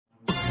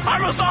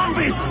I'm a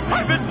zombie!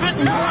 I've been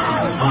bitten!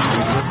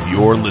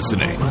 You're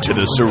listening to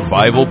the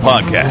Survival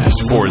Podcast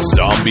for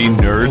zombie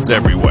nerds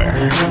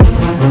everywhere.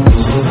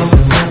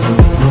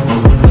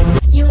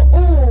 You're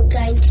all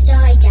going to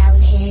die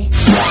down here.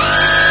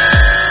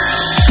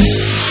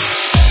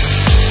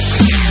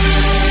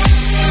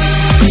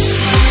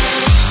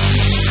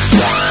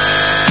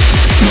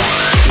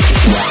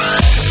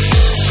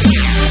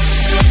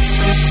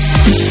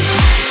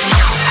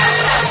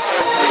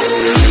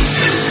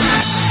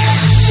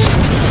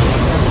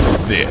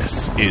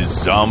 This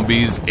is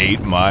Zombies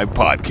Ate My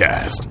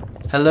Podcast.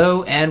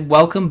 Hello and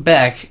welcome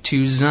back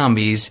to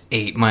Zombies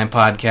Ate My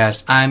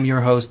Podcast. I'm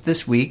your host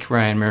this week,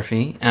 Ryan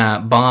Murphy.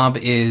 Bob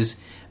is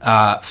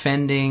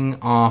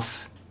fending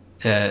off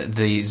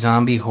the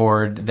zombie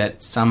horde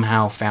that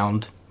somehow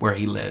found where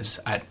he lives.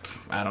 I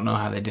don't know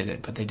how they did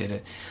it, but they did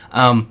it.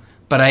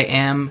 But I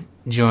am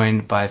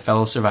joined by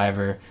fellow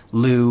survivor,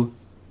 Lou,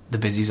 the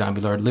busy zombie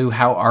lord. Lou,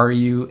 how are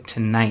you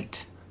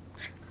tonight?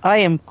 I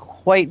am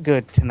quite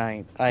good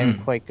tonight. I am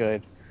quite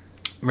good.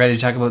 Ready to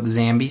talk about the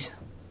zombies?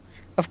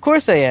 Of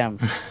course I am.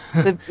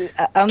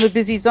 I'm the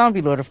busy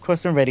zombie lord. Of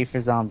course I'm ready for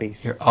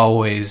zombies. You're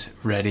always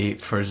ready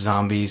for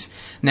zombies.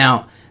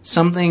 Now,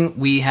 something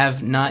we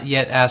have not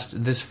yet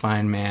asked this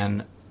fine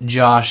man,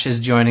 Josh, is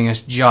joining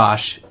us.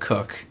 Josh,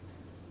 cook.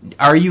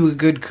 Are you a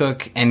good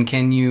cook, and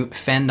can you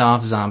fend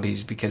off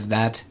zombies? Because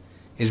that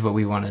is what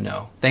we want to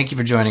know. Thank you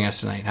for joining us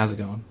tonight. How's it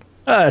going?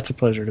 It's a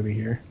pleasure to be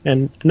here.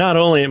 And not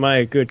only am I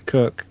a good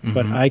cook,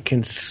 but I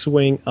can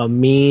swing a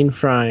mean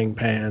frying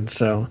pan.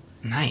 So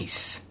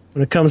Nice.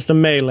 when it comes to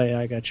melee,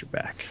 I got your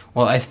back.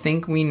 Well, I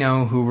think we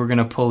know who we're going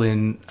to pull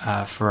in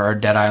for our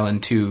Dead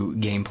Island 2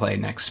 gameplay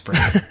next spring.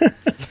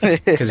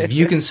 Because if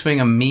you can swing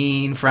a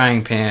mean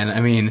frying pan,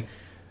 I mean,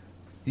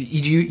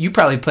 you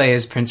probably play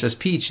as Princess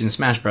Peach in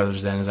Smash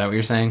Brothers then, is that what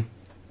you're saying?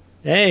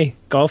 Hey,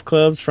 golf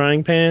clubs,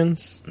 frying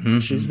pans.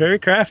 She's very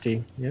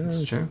crafty. Yeah,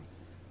 That's true.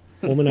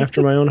 Woman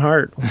after my own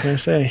heart. What can I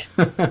say?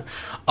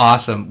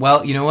 Awesome.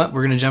 Well, you know what?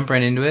 We're going to jump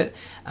right into it.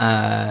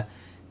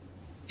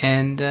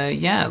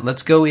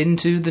 Let's go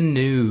into the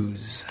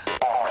news.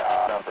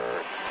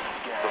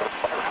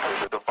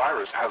 The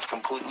virus has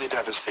completely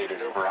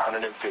devastated over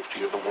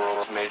 150 of the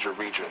world's major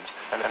regions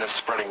and is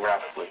spreading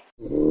rapidly.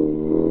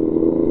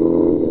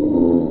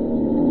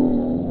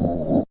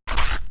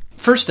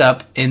 First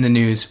up in the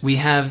news, we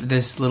have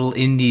this little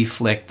indie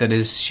flick that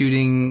is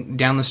shooting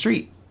down the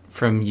street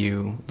from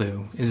you,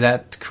 Lou. Is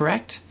that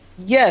correct?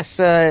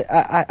 Yes,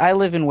 I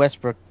live in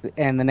Westbrook,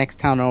 and the next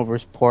town over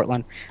is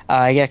Portland.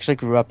 I actually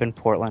grew up in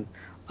Portland.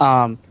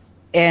 And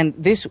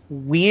this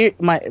weird,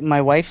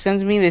 my wife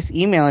sends me this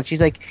email, and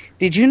she's like,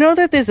 "Did you know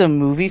that there's a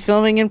movie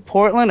filming in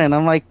Portland?" And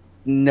I'm like,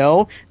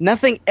 "No,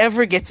 nothing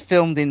ever gets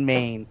filmed in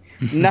Maine.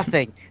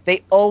 Nothing.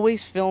 They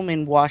always film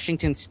in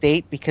Washington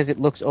State because it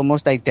looks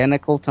almost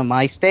identical to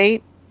my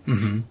state."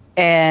 Mm-hmm.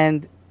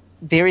 And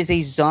there is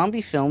a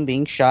zombie film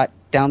being shot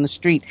down the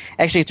street.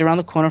 Actually, it's around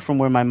the corner from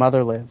where my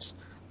mother lives.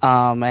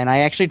 And I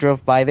actually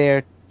drove by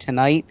there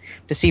tonight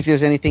to see if there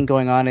was anything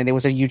going on, and there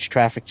was a huge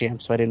traffic jam,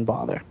 so I didn't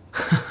bother.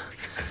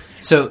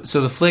 So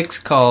the flick's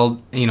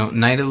called,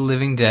 Night of the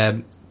Living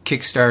Dead,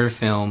 Kickstarter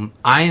film.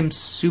 I am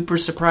super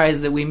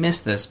surprised that we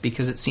missed this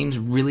because it seems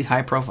really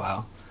high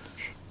profile.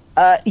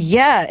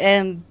 Yeah,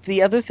 and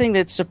the other thing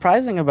that's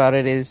surprising about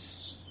it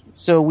is,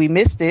 so we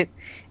missed it,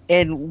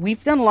 and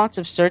we've done lots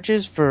of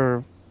searches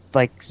for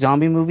like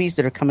zombie movies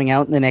that are coming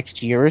out in the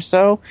next year or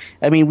so.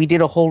 I mean, we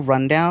did a whole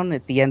rundown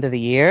at the end of the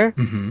year,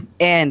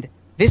 and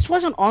this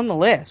wasn't on the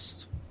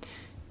list.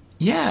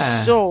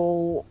 Yeah.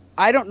 So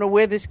I don't know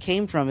where this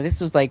came from. This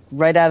was like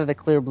right out of the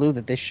clear blue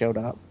that this showed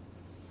up.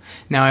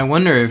 Now, I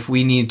wonder if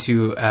we need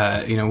to,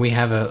 we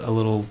have a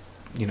little,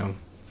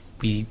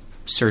 we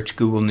search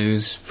Google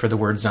News for the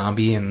word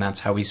zombie, and that's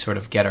how we sort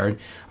of get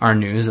our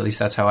news. At least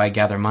that's how I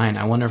gather mine.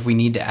 I wonder if we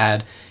need to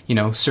add,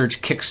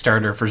 search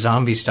Kickstarter for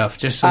zombie stuff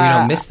just so we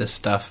don't miss this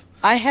stuff.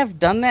 I have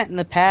done that in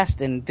the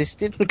past, and this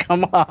didn't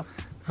come up.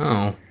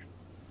 Oh.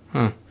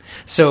 Huh.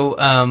 So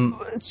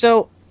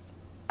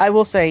I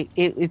will say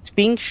it's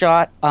being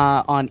shot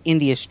on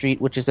India Street,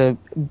 which is a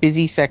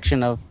busy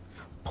section of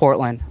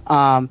Portland.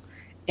 And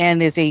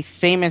there's a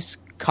famous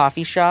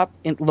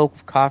local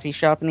coffee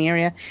shop in the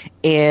area,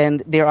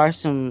 and there are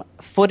some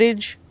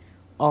footage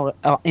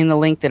in the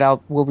link that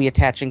we'll be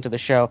attaching to the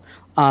show.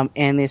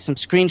 And there's some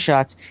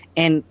screenshots,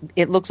 and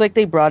it looks like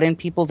they brought in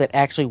people that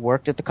actually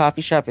worked at the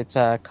coffee shop. It's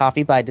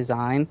Coffee by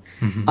Design.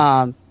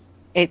 Mm-hmm.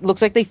 It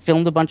looks like they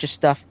filmed a bunch of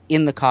stuff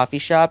in the coffee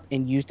shop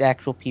and used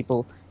actual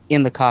people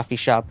in the coffee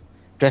shop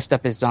dressed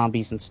up as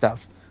zombies and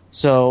stuff.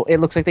 So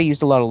it looks like they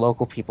used a lot of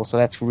local people, so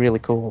that's really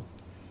cool.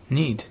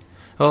 Neat.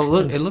 Well,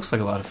 it looks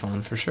like a lot of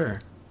fun for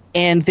sure.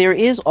 And there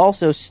is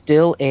also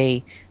still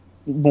a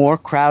more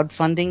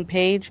crowdfunding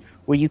page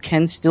where you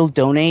can still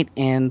donate,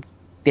 and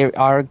there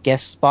are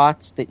guest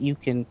spots that you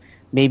can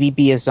maybe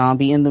be a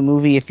zombie in the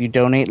movie if you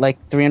donate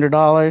like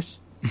 $300.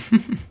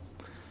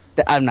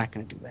 I'm not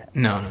going to do that.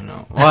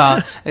 No.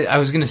 Well, I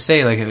was going to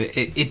say, like,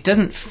 it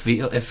doesn't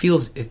feel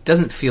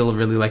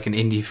really like an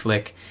indie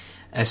flick.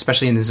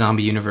 especially in the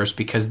zombie universe,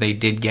 because they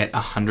did get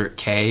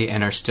 100K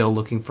and are still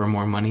looking for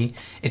more money.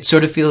 It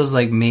sort of feels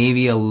like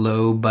maybe a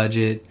low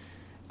budget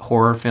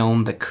horror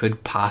film that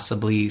could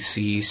possibly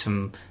see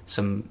some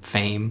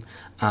fame.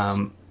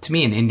 To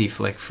me, an indie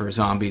flick for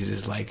zombies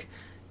is like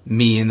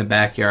me in the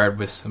backyard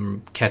with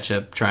some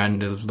ketchup trying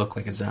to look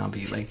like a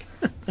zombie. Like,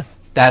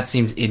 that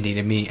seems indie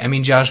to me. I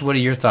mean, Josh, what are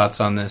your thoughts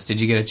on this? Did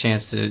you get a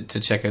chance to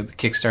check out the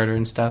Kickstarter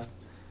and stuff?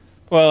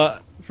 Well,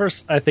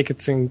 first, I think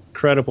it's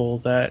incredible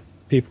that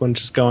people can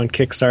just go on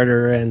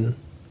Kickstarter and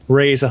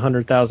raise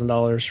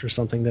 $100,000 for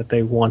something that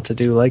they want to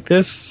do like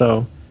this.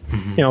 So,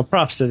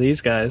 props to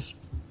these guys.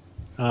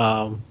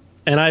 And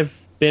I've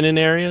been in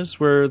areas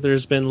where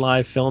there's been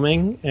live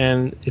filming,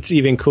 and it's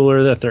even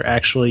cooler that they're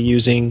actually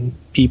using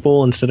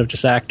people instead of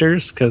just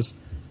actors, because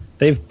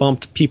they've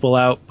bumped people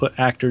out, put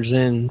actors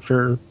in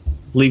for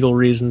legal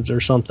reasons or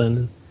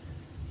something.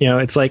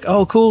 It's like,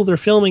 oh, cool, they're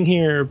filming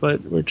here,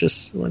 but we're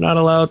not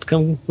allowed to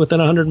come within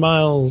 100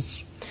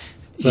 miles.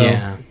 So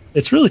yeah.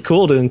 It's really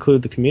cool to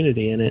include the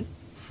community in it.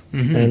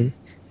 And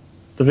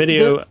the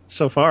video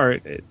so far,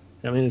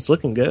 it's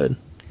looking good.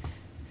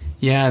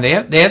 Yeah,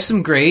 they have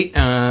some great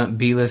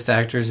B-list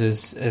actors,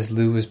 as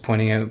Lou was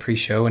pointing out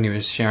pre-show when he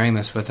was sharing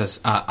this with us.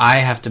 I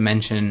have to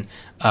mention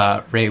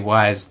Ray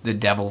Wise, the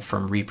devil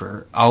from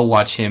Reaper. I'll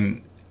watch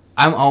him.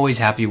 I'm always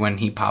happy when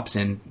he pops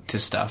into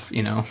stuff,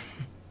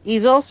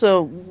 He's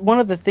also, one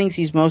of the things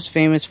he's most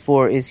famous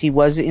for is he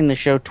was in the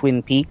show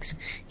Twin Peaks.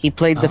 He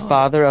played the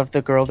father of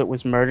the girl that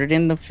was murdered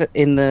in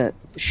the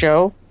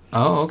show.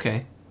 Oh,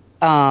 okay.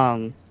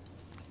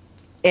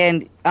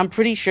 And I'm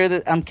pretty sure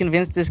that I'm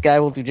convinced this guy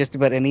will do just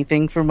about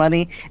anything for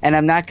money, and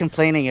I'm not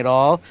complaining at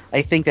all.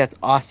 I think that's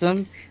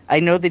awesome. I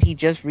know that he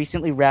just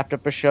recently wrapped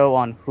up a show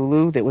on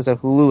Hulu that was a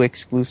Hulu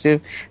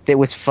exclusive that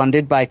was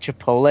funded by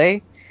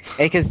Chipotle.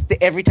 Because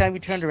every time you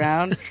turned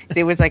around,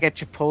 there was like a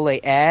Chipotle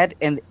ad,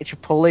 and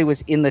Chipotle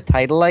was in the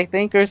title, I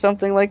think, or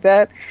something like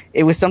that.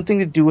 It was something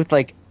to do with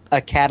like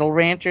a cattle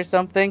ranch or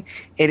something,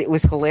 and it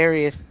was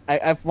hilarious.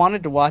 I've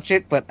wanted to watch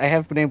it, but I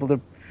haven't been able to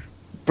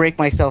break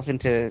myself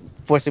into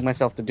forcing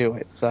myself to do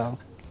it. So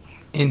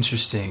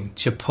interesting.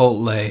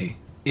 Chipotle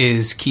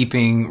is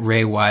keeping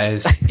Ray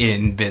Wise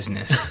in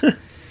business.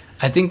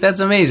 I think that's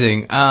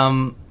amazing.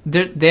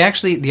 They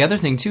actually, the other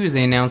thing too is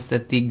they announced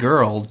that the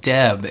girl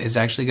Deb is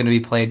actually going to be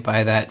played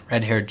by that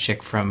red-haired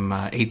chick from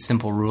 8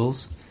 Simple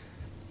Rules.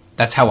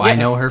 That's how I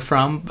know her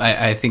from.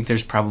 I think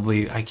there's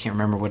probably, I can't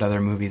remember what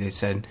other movie they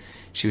said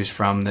she was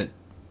from that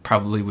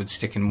probably would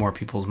stick in more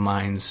people's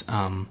minds.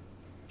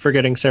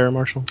 Forgetting Sarah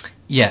Marshall.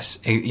 Yes,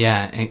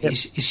 yeah. Yep.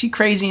 Is she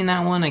crazy in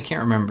that one? I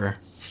can't remember.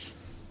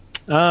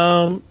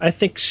 I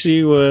think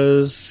she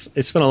was.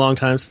 It's been a long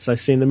time since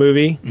I've seen the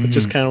movie. But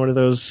just kind of one of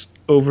those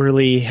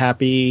overly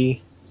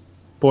happy,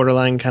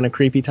 borderline kind of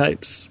creepy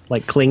types,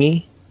 like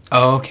clingy.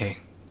 Oh, okay.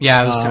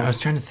 Yeah, I was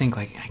trying to think.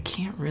 Like, I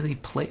can't really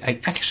I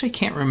actually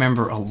can't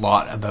remember a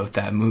lot about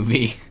that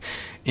movie.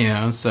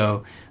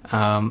 So.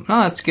 No,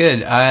 that's good.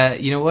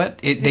 You know what?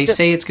 They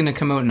say it's going to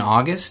come out in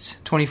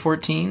August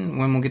 2014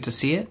 when we'll get to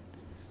see it.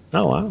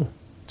 Oh, wow.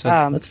 So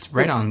that's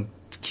right on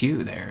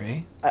cue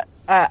there,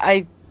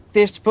 eh?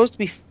 They're supposed to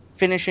be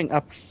finishing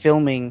up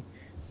filming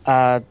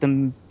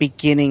the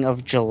beginning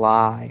of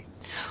July.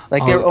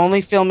 Like, they're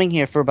only filming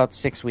here for about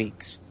 6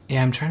 weeks.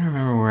 Yeah, I'm trying to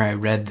remember where I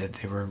read that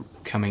they were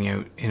coming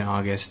out in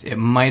August. It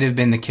might have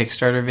been the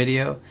Kickstarter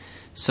video,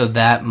 so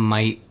that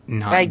might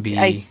not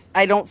be...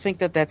 I don't think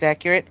that that's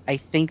accurate. I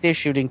think they're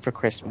shooting for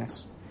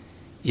Christmas.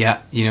 Yeah,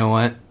 you know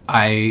what?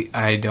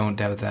 I don't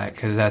doubt that,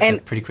 because that's a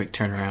pretty quick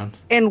turnaround.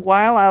 And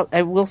while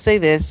I will say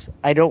this,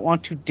 I don't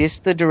want to diss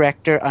the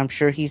director. I'm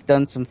sure he's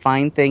done some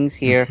fine things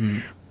here.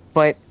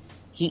 But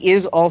he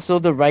is also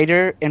the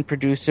writer and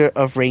producer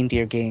of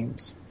Reindeer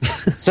Games.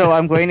 So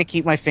I'm going to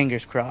keep my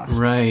fingers crossed.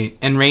 Right.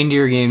 And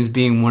Reindeer Games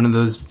being one of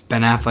those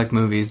Ben Affleck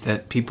movies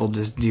that people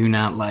just do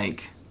not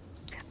like.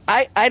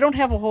 I don't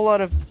have a whole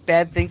lot of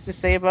bad things to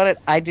say about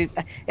it.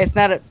 It's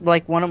not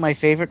like one of my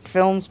favorite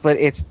films, but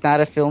it's not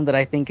a film that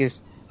I think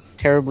is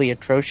terribly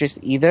atrocious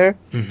either.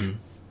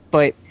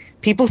 But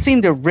people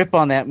seem to rip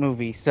on that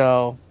movie,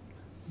 so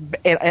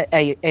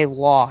a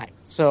lot.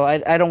 So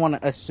I don't want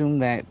to assume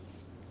that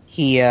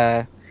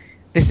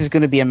this is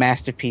going to be a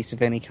masterpiece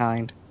of any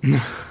kind.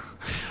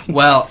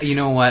 Well, you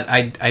know what?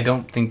 I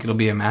don't think it'll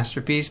be a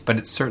masterpiece, but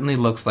it certainly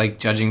looks like,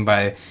 judging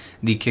by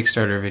the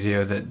Kickstarter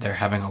video, that they're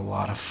having a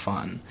lot of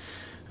fun.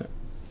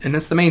 And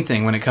that's the main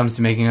thing when it comes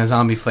to making a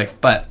zombie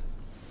flick, but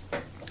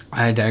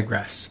I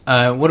digress.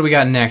 What do we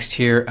got next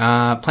here?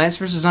 Plants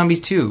vs.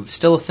 Zombies 2,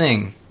 still a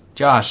thing.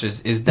 Josh,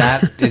 is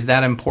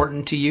that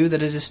important to you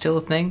that it is still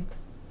a thing?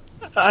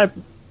 I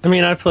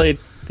mean, I played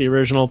the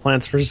original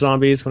Plants vs.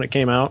 Zombies when it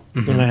came out,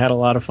 and I had a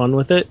lot of fun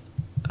with it.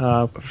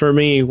 For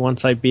me,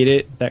 once I beat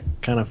it, that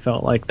kind of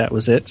felt like that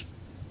was it.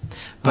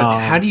 But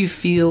how do you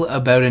feel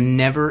about a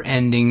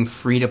never-ending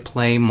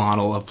free-to-play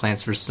model of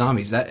Plants vs.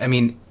 Zombies?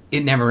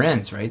 It never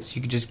ends, right? So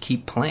you could just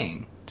keep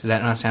playing. Does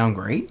that not sound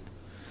great?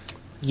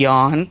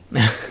 Yawn.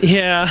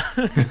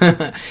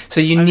 Yeah.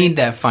 So you need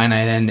that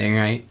finite ending,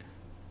 right?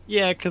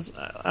 Yeah, because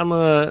I'm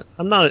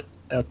not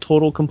a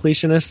total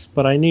completionist,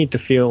 but I need to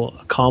feel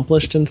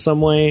accomplished in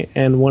some way,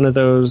 and one of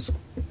those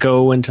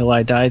go until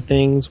I die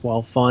things,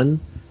 while fun,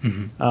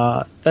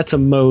 that's a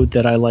mode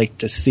that I like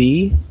to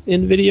see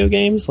in video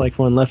games, like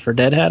when Left 4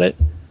 Dead had it.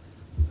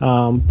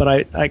 But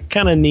I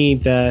kind of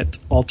need that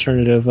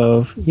alternative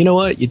of, you know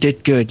what, you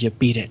did good, you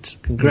beat it,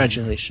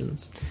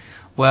 congratulations.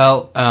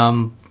 Well,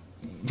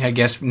 I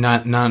guess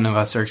none of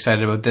us are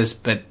excited about this,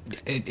 but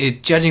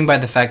it judging by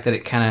the fact that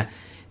it kind of,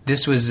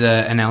 this was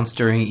announced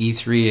during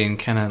E3 and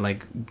kind of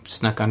like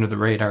snuck under the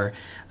radar,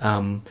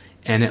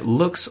 and it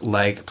looks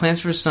like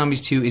Plants vs.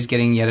 Zombies 2 is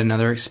getting yet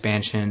another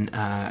expansion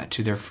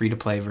to their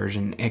free-to-play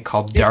version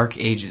called Dark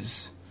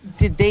Ages.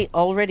 Did they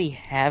already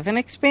have an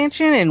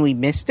expansion and we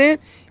missed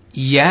it?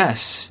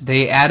 Yes,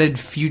 they added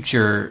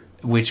Future,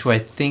 which I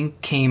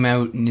think came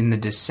out in the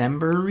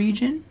December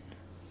region.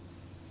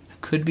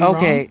 Could be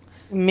wrong.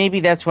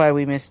 Maybe that's why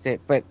we missed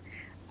it, but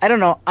I don't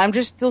know. I'm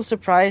just still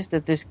surprised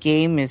that this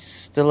game is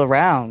still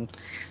around.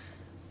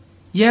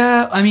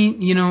 Yeah, I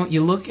mean, you know,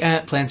 you look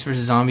at Plants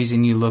vs. Zombies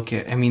and you look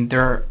at, I mean,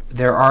 there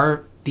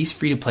are these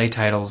free-to-play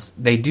titles,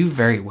 they do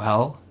very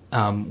well,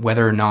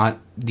 whether or not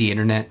the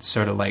internet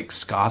sort of like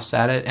scoffs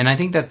at it. And I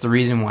think that's the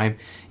reason why,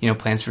 you know,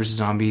 Plants vs.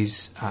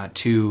 Zombies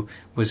 2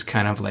 was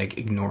kind of like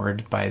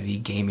ignored by the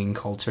gaming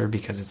culture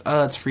because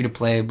it's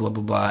free-to-play, blah,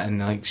 blah, blah, and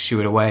like shoo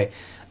it away.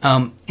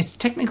 It's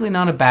technically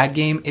not a bad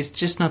game. It's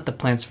just not the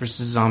Plants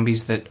vs.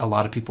 Zombies that a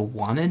lot of people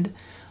wanted.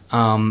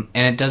 And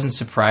it doesn't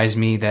surprise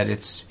me that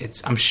it's.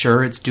 I'm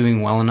sure it's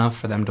doing well enough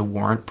for them to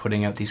warrant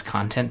putting out these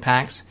content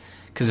packs.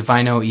 Because if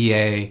I know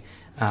EA,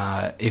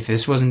 if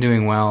this wasn't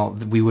doing well,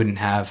 we wouldn't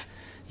have,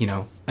 you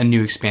know, a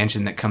new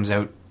expansion that comes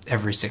out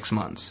every 6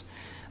 months.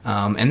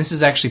 And this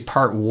is actually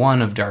part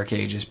 1 of Dark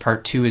Ages.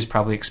 Part 2 is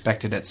probably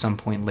expected at some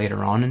point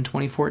later on in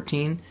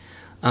 2014.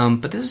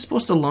 But this is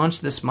supposed to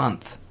launch this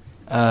month.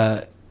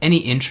 Any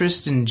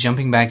interest in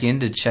jumping back in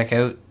to check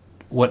out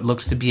what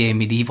looks to be a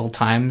medieval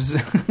times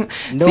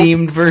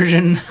themed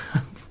version?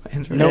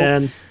 Nope.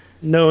 And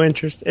no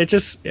interest. It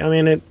just, I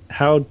mean,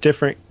 how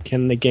different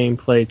can the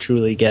gameplay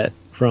truly get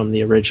from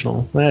the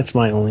original? That's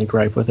my only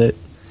gripe with it.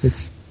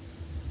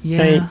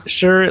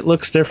 Sure, it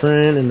looks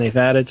different and they've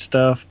added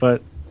stuff,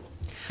 but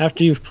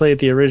after you've played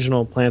the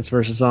original Plants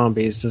vs.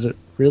 Zombies, does it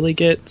really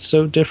get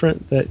so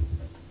different that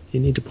you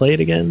need to play it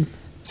again?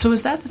 So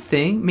is that the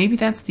thing? Maybe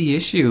that's the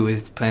issue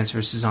with Plants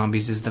vs.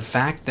 Zombies, is the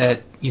fact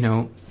that, you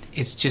know,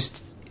 it's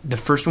just, the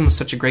first one was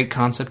such a great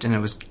concept and it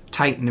was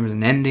tight and there was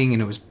an ending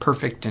and it was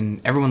perfect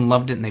and everyone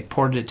loved it and they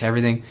ported it to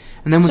everything.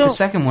 And then with the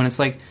second one, it's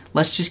like,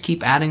 let's just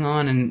keep adding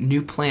on and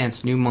new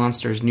plants, new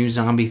monsters, new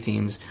zombie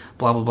themes,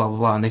 blah, blah, blah, blah,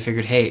 blah. And they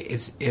figured, hey,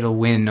 it'll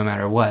win no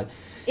matter what.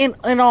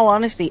 In all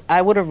honesty,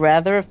 I would have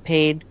rather have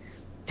paid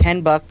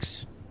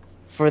 $10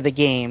 for the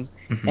game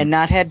and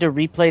not had to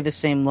replay the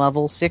same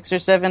level 6 or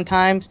 7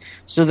 times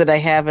so that I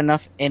have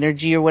enough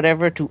energy or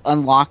whatever to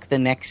unlock the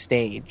next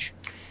stage.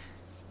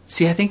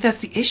 See, I think that's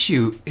the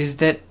issue, is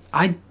that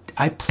I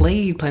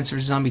played Plants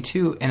vs. Zombie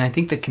 2, and I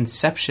think the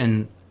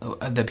conception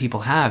that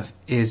people have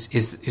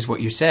is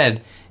what you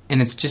said,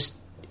 and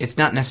it's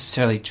not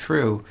necessarily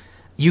true.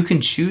 You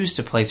can choose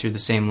to play through the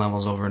same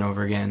levels over and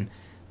over again,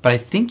 but I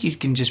think you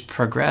can just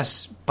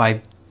progress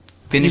by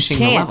finishing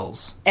the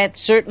levels. At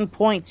certain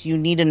points, you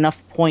need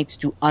enough points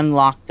to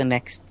unlock the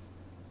next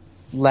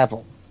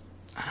level.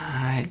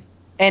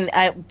 And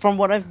from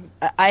what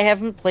I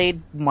haven't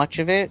played much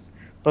of it,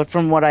 but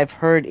from what I've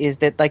heard is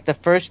that like the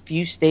first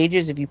few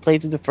stages, if you play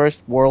through the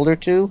first world or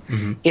two,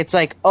 it's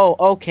like, oh,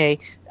 okay,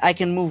 I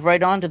can move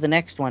right on to the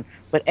next one.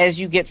 But as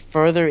you get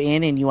further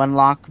in and you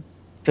unlock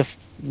the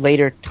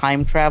later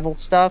time travel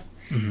stuff,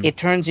 it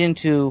turns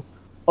into,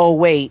 oh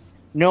wait,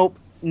 nope,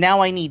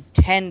 now I need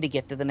 10 to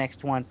get to the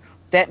next one.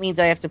 That means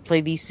I have to play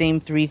these same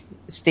 3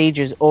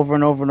 stages over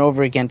and over and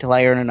over again till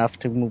I earn enough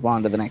to move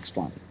on to the next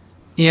one.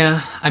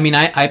 Yeah, I mean,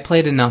 I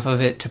played enough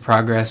of it to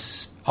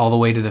progress all the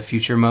way to the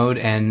future mode,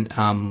 and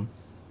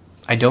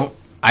the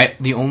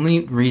only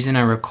reason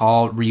I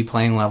recall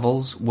replaying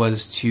levels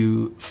was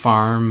to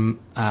farm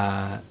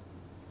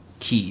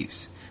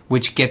keys,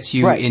 which gets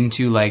you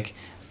into like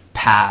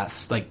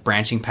paths, like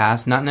branching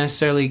paths, not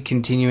necessarily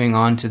continuing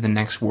on to the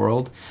next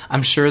world.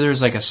 I'm sure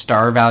there's like a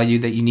star value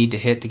that you need to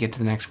hit to get to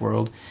the next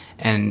world,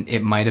 and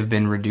it might have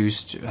been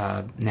reduced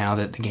now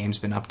that the game's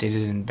been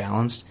updated and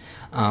balanced.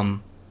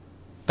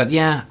 But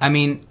yeah, I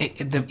mean,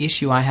 the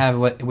issue I have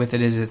with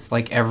it is it's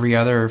like every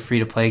other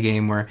free-to-play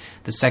game where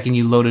the second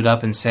you load it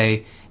up and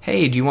say,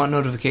 hey, do you want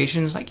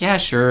notifications? Like, yeah,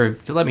 sure,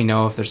 let me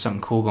know if there's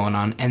something cool going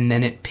on. And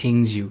then it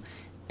pings you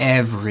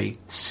every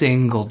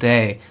single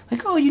day.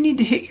 Like, oh, you need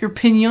to hit your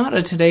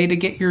piñata today to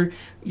get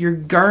your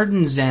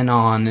garden zen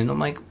on. And I'm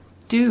like,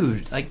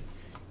 dude, like,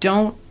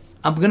 I'm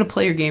going to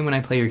play your game when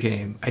I play your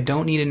game. I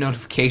don't need a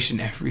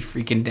notification every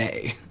freaking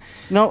day.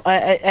 No,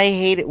 I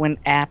hate it when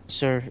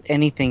apps or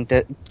anything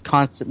that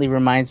constantly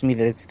reminds me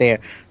that it's there.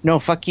 No,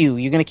 fuck you.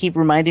 You're going to keep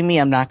reminding me,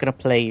 I'm not going to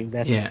play you.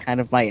 That's kind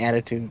of my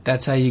attitude.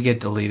 That's how you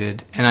get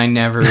deleted. And I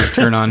never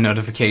turn on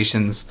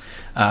notifications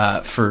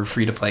for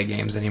free-to-play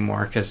games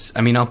anymore. Because,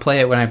 I mean, I'll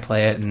play it when I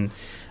play it. And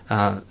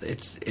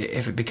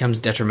if it becomes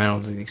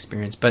detrimental to the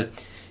experience. But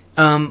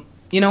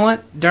you know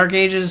what? Dark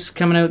Ages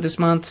coming out this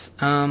month.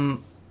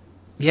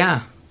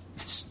 Yeah,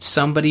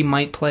 somebody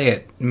might play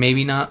it.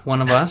 Maybe not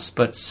one of us,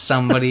 but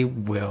somebody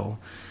will.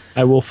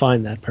 I will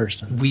find that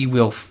person. We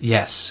will.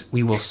 Yes,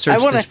 we will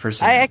search this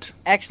person.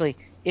 Actually,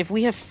 if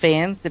we have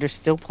fans that are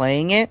still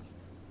playing it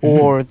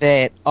or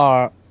that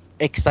are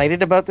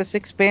excited about this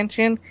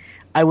expansion,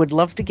 I would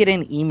love to get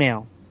an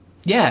email.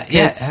 Yeah.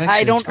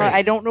 I don't know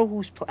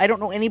I don't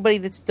know anybody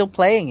that's still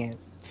playing it.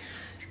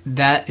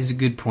 That is a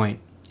good point.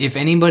 If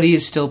anybody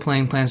is still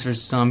playing Plants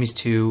vs. Zombies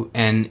 2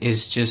 and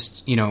is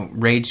just,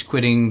 rage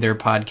quitting their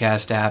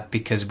podcast app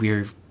because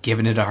we're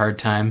giving it a hard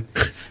time,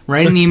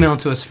 write an email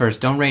to us first.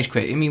 Don't rage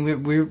quit. I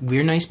mean,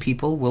 we're nice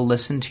people. We'll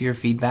listen to your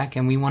feedback,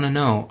 and we want to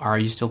know: are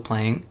you still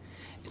playing?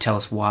 Tell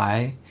us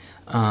why.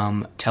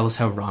 Tell us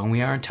how wrong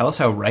we are. Tell us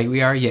how right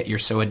we are. Yet you're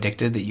so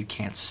addicted that you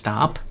can't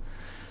stop.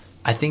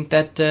 I think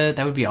that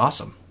would be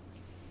awesome.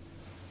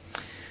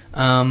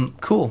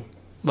 Cool.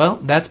 Well,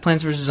 that's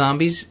Plants vs.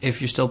 Zombies. If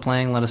you're still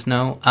playing, let us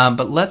know.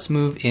 But let's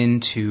move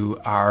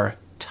into our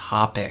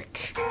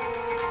topic.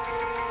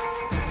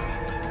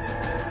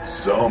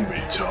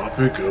 Zombie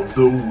topic of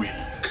the week.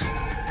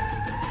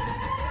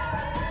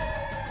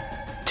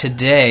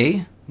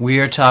 Today, we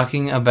are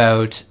talking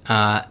about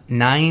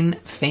 9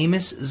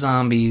 famous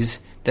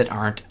zombies that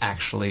aren't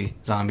actually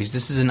zombies.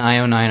 This is an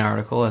IO9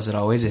 article, as it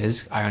always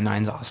is.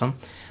 IO9's awesome.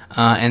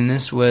 And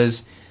this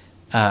was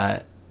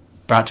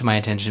brought to my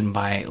attention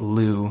by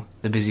Lou,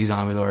 the Busy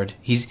Zombie Lord.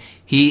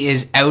 He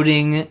is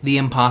outing the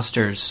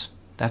imposters.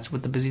 That's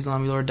what the Busy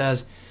Zombie Lord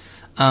does.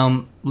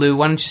 Lou,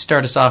 why don't you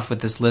start us off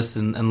with this list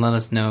and let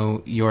us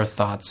know your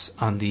thoughts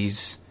on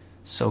these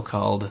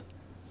so-called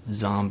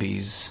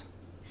zombies.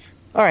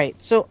 All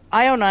right, so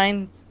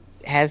IO9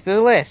 has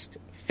the list.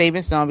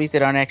 Famous zombies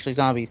that aren't actually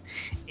zombies.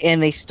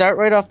 And they start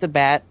right off the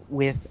bat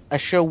with a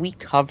show we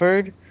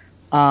covered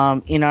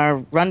in our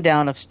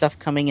rundown of stuff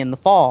coming in the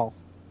fall.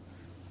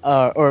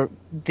 Or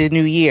the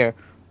new year,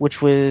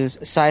 which was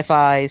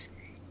Sci-Fi's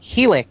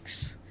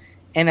Helix.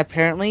 And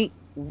apparently,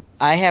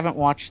 I haven't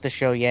watched the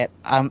show yet.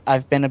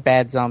 I've been a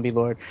bad zombie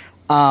lord.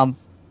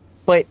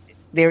 But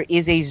there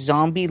is a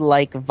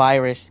zombie-like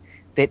virus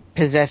that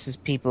possesses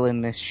people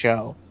in this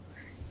show.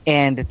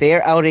 And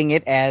they're outing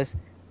it as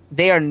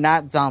they are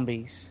not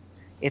zombies.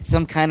 It's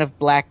some kind of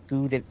black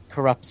goo that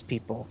corrupts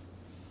people.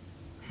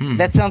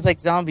 That sounds like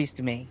zombies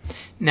to me.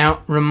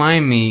 Now,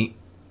 remind me,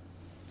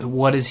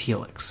 what is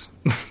Helix?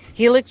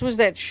 Helix was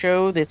that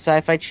show that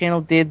Sci-Fi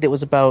Channel did that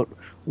was about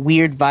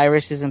weird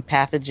viruses and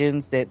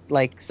pathogens that,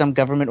 like, some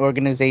government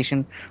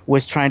organization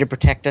was trying to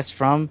protect us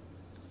from.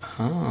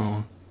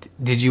 Oh.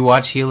 Did you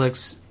watch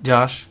Helix,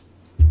 Josh?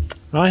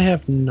 I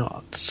have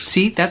not.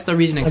 See, that's the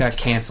reason it got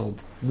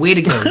canceled. Way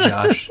to go,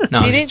 Josh. No,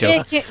 I'm just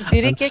joking.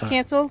 Did it get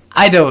canceled?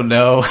 I don't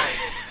know.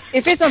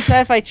 If it's on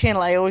Sci-Fi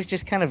Channel, I always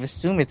just kind of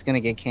assume it's going to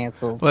get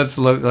canceled. Let's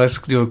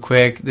do a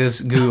quick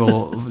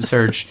Google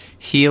search.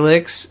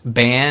 Helix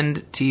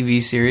banned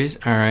TV series.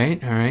 All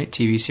right,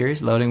 TV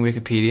series. Loading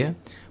Wikipedia.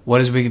 What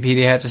does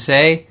Wikipedia have to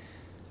say?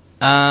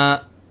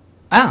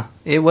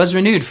 It was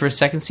renewed for a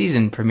second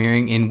season,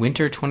 premiering in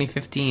winter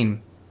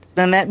 2015.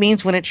 Then that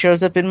means when it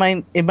shows up in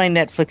my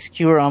Netflix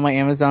queue or on my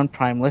Amazon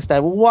Prime list, I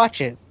will watch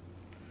it.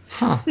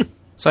 Huh.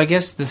 So I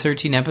guess the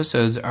 13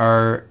 episodes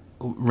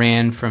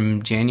ran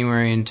from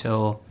January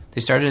until they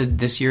started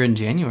this year in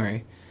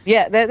January.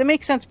 Yeah, that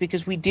makes sense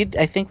because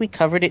I think we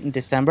covered it in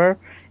December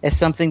as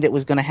something that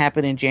was going to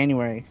happen in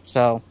January.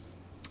 So,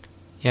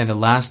 yeah, the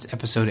last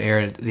episode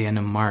aired at the end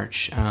of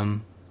March. I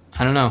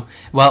don't know.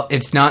 Well,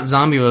 it's not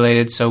zombie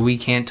related, so we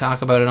can't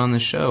talk about it on the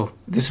show.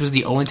 This was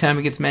the only time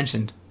it gets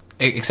mentioned,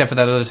 except for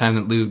that other time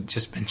that Lou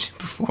just mentioned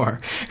before.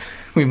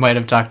 We might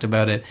have talked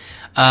about it.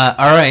 All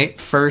right,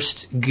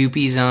 first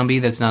goopy zombie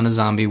that's not a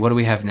zombie. What do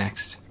we have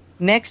next?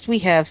 Next, we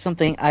have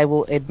something I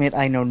will admit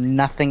I know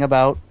nothing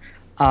about.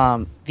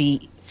 The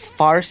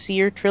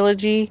Farseer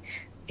trilogy.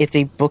 It's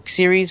a book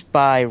series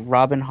by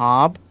Robin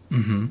Hobb.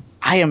 Mm-hmm.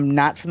 I am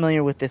not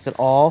familiar with this at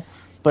all,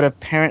 but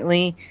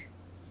apparently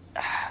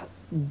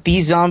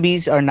these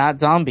zombies are not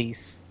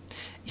zombies.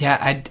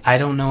 Yeah, I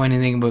don't know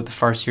anything about the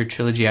Farseer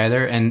trilogy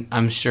either, and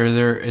I'm sure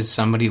there is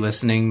somebody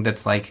listening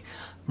that's like,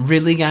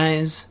 really,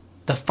 guys?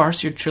 The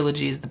Farseer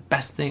trilogy is the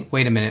best thing?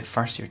 Wait a minute,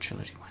 Farseer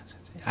trilogy. What is it?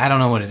 I don't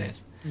know what it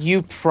is.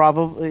 You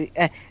probably...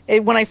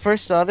 when I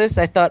first saw this,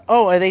 I thought,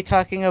 are they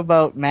talking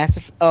about Mass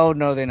Effect? Oh,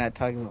 no, they're not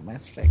talking about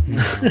Mass Effect.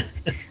 No.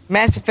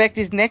 Mass Effect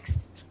is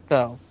next,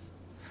 though.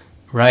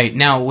 Right.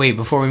 Now, wait,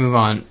 before we move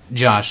on,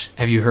 Josh,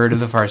 have you heard of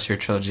the Farseer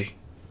trilogy?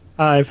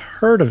 I've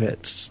heard of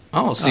it.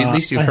 Oh, so at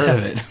least you've heard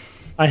of it.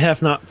 I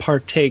have not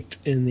partaked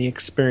in the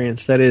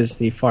experience that is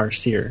the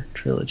Farseer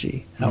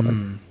trilogy,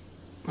 however.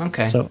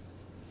 Okay. So...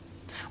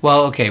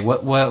 Well, okay.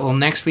 Well,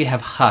 next we have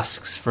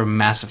Husks from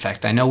Mass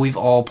Effect. I know we've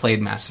all played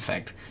Mass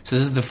Effect, so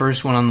this is the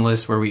first one on the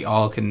list where we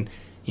all can,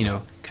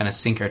 kind of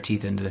sink our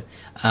teeth into it.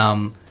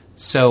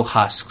 So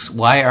Husks.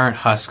 Why aren't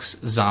Husks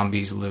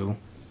zombies, Lou?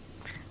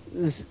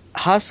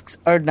 Husks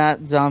are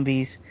not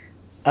zombies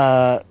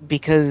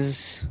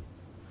because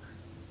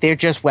They're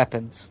just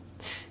weapons.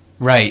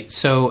 Right.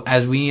 So,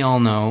 as we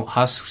all know,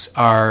 husks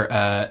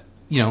are,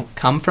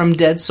 come from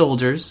dead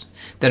soldiers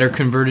that are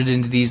converted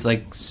into these,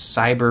 like,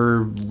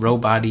 cyber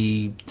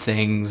robot-y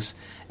things.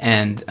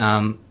 And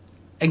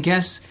I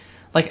guess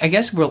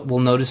we'll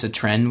notice a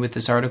trend with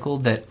this article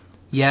that,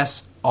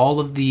 yes, all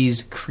of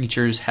these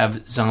creatures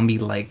have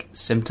zombie-like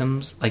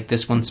symptoms. Like,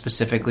 this one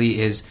specifically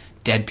is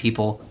dead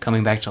people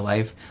coming back to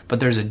life. But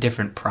there's a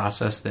different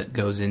process that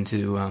goes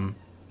into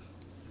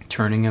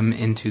turning them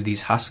into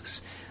these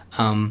husks.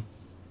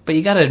 But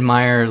you gotta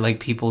admire, like,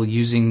 people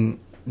using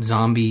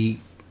zombie,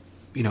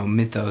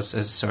 mythos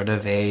as sort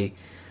of a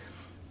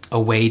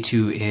way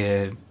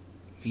to,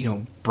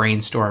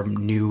 brainstorm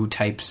new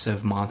types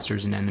of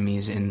monsters and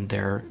enemies in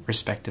their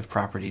respective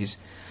properties.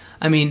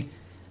 I mean,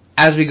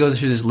 as we go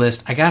through this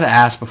list, I gotta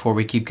ask before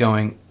we keep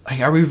going,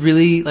 like, are we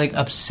really, like,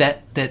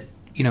 upset that,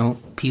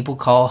 people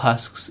call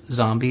husks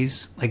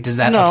zombies? Like, does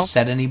that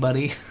upset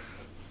anybody?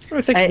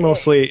 I think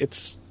mostly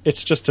it's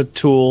just a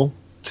tool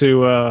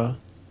to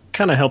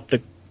kind of help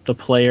the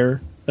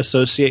player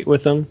associate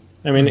with them.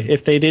 I mean,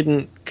 if they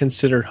didn't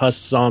consider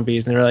husks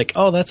zombies and they're like,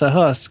 oh, that's a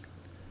husk.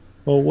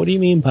 Well, what do you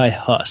mean by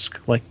husk?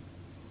 Like,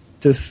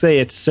 to say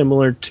it's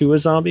similar to a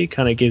zombie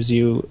kind of gives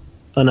you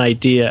an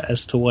idea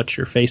as to what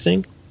you're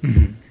facing.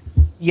 Mm-hmm.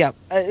 Yeah.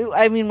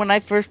 I mean, when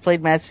I first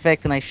played Mass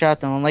Effect and I shot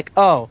them, I'm like,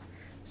 oh,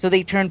 so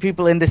they turn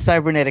people into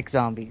cybernetic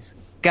zombies.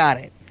 Got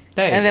it.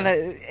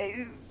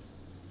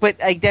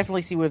 But I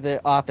definitely see where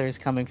the author is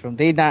coming from.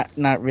 They're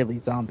not really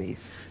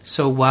zombies.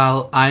 So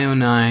while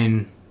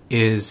IO9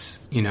 is,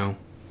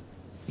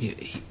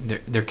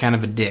 they're kind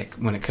of a dick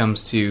when it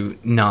comes to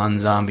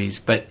non-zombies,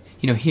 but,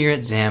 here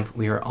at ZAMP,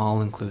 we are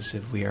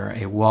all-inclusive. We are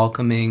a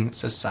welcoming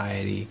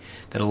society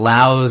that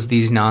allows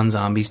these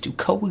non-zombies to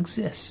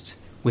coexist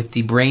with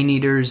the brain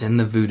eaters and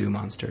the voodoo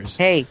monsters.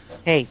 Hey,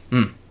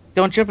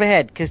 don't jump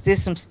ahead, because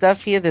there's some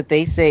stuff here that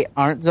they say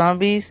aren't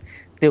zombies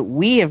that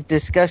we have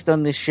discussed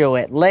on this show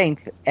at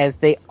length as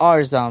they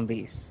are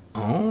zombies.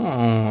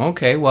 Oh,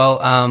 okay.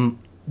 Well,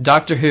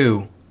 Doctor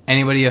Who.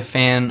 Anybody a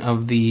fan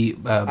of the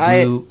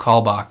blue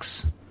call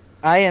box?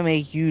 I am a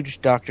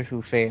huge Doctor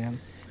Who fan.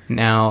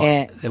 Now,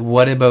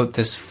 what about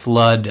this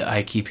flood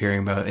I keep hearing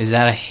about? Is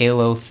that a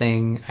Halo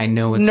thing? I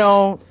know it's...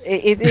 No,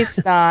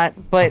 it's not.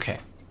 But okay.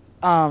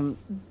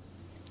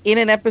 In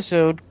an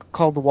episode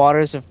called The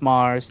Waters of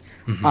Mars,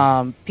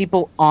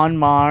 people on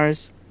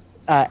Mars...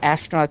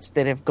 astronauts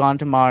that have gone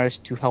to Mars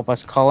to help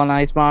us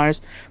colonize Mars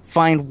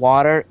find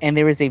water, and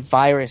there is a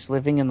virus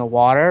living in the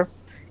water,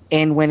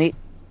 and when it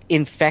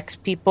infects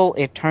people,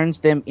 it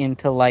turns them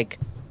into, like,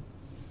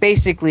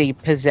 basically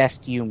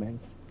possessed human.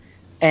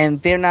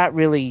 And they're not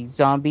really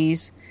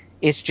zombies.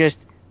 It's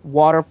just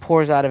water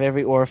pours out of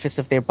every orifice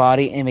of their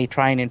body, and they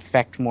try and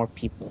infect more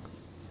people.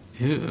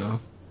 Ew.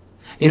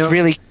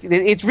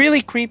 It's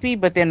really creepy,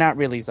 but they're not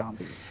really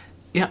zombies.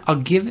 Yeah,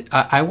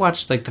 I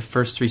watched, like, the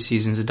first 3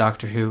 seasons of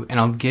Doctor Who, and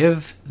I'll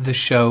give the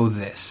show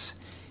this.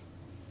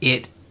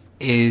 It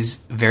is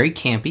very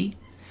campy,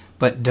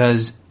 but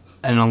does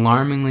an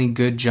alarmingly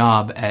good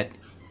job at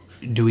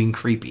doing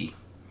creepy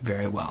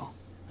very well.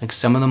 Like,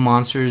 some of the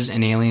monsters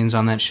and aliens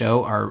on that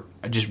show are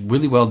just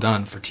really well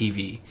done for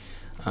TV.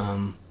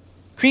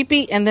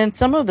 Creepy, and then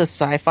some of the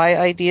sci-fi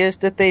ideas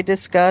that they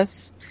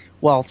discuss,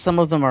 while some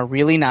of them are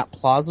really not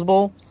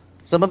plausible,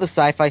 some of the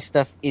sci-fi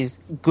stuff is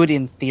good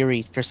in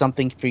theory for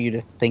something for you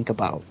to think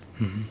about.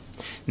 Mm-hmm.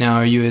 Now,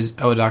 are you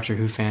a Doctor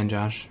Who fan,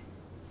 Josh?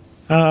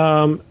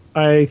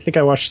 I think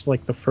I watched,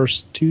 like, the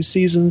first 2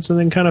 seasons and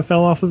then kind of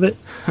fell off of it.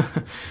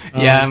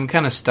 Yeah, I'm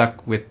kind of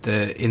stuck with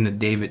in the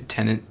David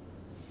Tennant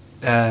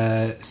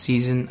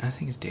season. I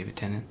think it's David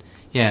Tennant.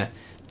 Yeah,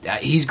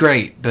 he's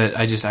great, but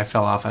I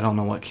fell off. I don't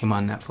know what came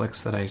on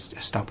Netflix that I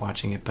stopped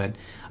watching it, but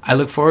I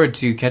look forward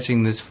to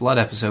catching this Flood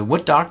episode.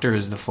 What Doctor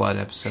is the Flood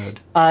episode?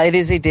 It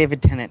is a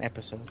David Tennant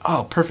episode.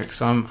 Oh, perfect.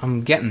 So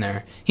I'm getting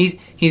there. He's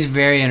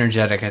very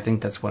energetic. I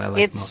think that's what I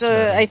like most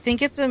about him. I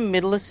think it's a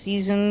middle of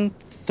season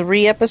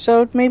 3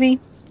 episode, maybe.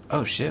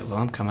 Oh shit! Well,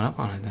 I'm coming up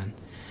on it then.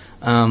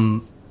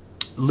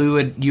 Lou,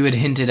 you had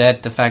hinted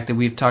at the fact that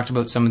we've talked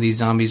about some of these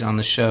zombies on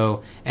the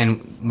show,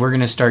 and we're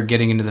going to start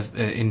getting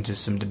into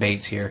some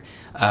debates here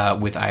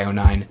with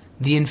IO9.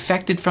 The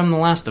infected from The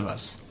Last of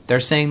Us. They're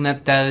saying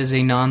that is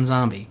a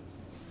non-zombie.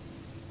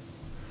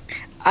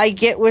 I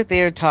get what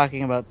they're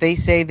talking about. They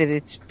say that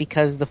it's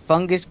because the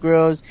fungus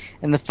grows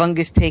and the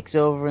fungus takes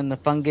over and the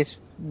fungus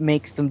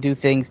makes them do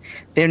things.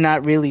 They're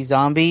not really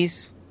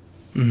zombies.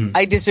 Mm-hmm.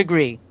 I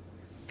disagree.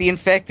 The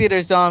infected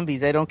are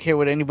zombies. I don't care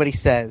what anybody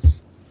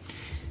says.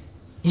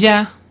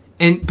 Yeah,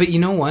 but you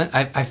know what?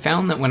 I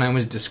found that when I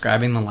was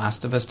describing The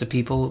Last of Us to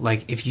people,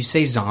 like, if you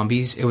say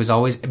zombies, it was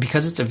always,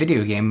 because it's a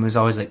video game, it was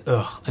always like,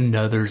 ugh,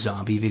 another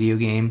zombie video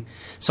game.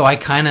 So I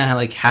kind of,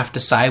 like, have to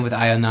side with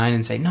IO9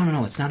 and say,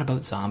 no, it's not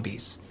about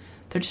zombies.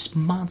 They're just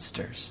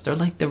monsters. They're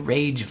like the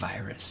rage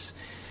virus,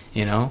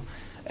 you know?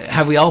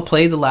 Have we all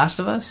played The Last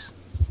of Us?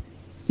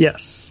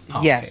 Yes.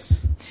 Okay.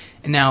 Yes.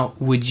 Now,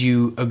 would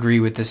you agree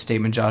with this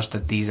statement, Josh,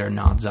 that these are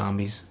not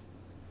zombies?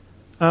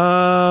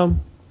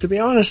 to be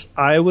honest,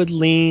 I would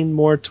lean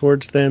more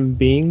towards them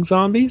being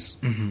zombies.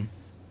 Mm-hmm.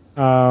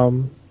 I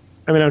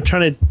mean, I'm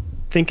trying to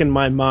think in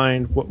my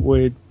mind what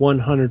would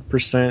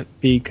 100%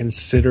 be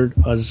considered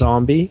a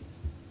zombie.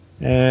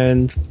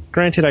 And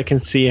granted, I can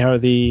see how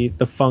the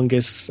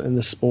fungus and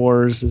the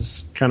spores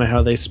is kind of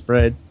how they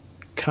spread,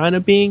 kind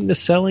of being the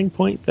selling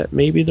point that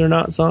maybe they're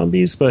not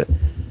zombies. But,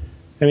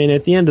 I mean,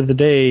 at the end of the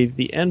day,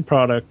 the end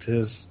product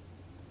is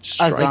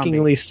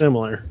strikingly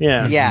similar.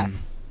 Yeah. Yeah.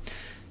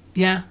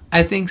 Yeah,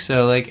 I think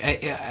so. Like,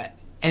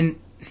 and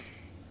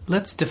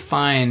let's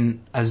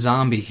define a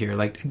zombie here.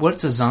 Like,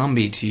 what's a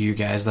zombie to you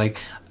guys? Like,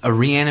 a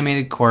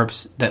reanimated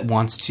corpse that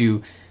wants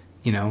to,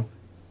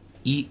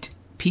 eat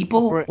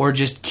people or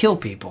just kill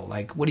people?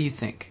 Like, what do you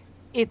think?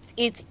 It's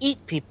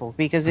eat people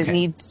because it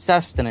needs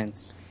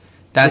sustenance.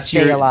 That's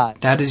to stay alive.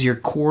 That is your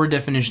core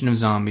definition of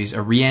zombies: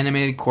 a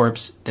reanimated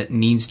corpse that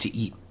needs to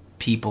eat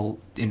people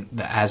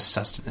as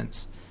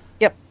sustenance.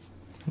 Yep.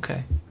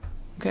 Okay.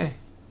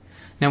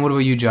 Now, what about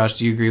you, Josh?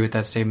 Do you agree with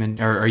that statement,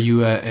 or are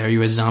you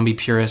a zombie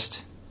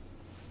purist?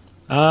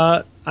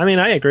 I mean,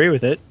 I agree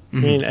with it. Mm-hmm.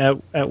 I mean,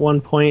 at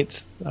one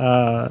point,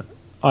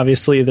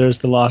 obviously, there's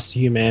the loss to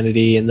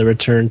humanity and the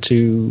return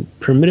to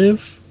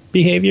primitive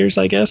behaviors,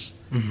 I guess.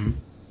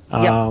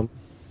 Mm-hmm.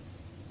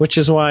 Which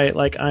is why,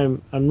 like,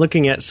 I'm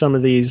looking at some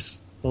of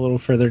these a little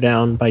further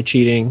down by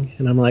cheating,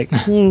 and I'm like,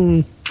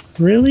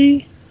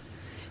 really?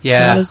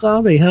 Yeah, not a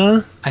zombie,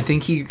 huh? I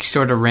think he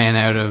sort of ran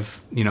out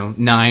of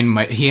 9.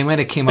 He might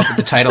have came up with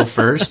the title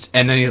first,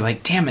 and then he's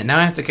like, "Damn it! Now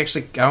I have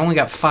to I only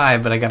got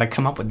 5, but I got to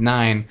come up with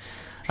 9."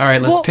 All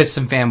right, let's piss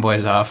some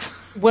fanboys off.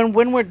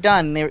 When we're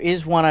done, there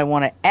is one I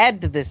want to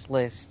add to this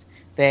list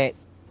that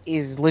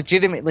is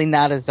legitimately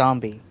not a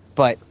zombie,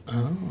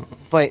 and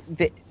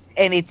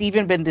it's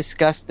even been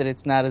discussed that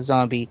it's not a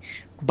zombie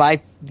by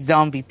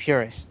zombie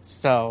purists.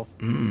 So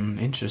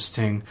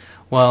Interesting.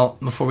 Well,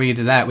 before we get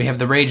to that, we have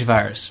the Rage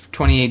virus.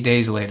 28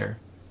 days later,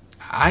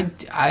 I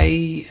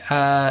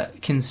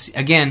can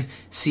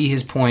see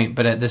his point,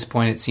 but at this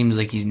point, it seems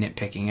like he's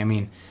nitpicking. I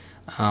mean,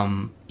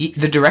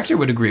 the director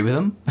would agree with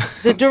him.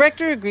 The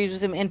director agrees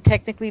with him, and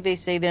technically, they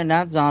say they're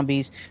not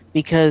zombies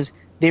because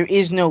there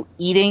is no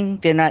eating.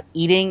 They're not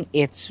eating.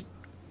 It's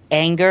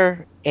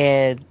anger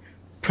and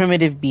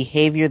primitive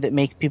behavior that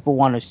makes people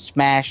want to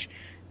smash,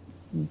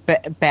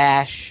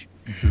 bash,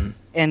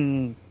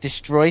 and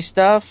destroy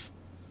stuff.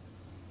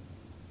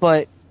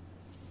 But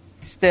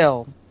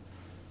still,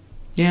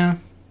 yeah,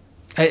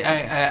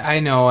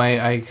 I know,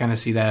 I kind of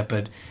see that,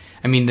 but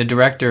I mean, the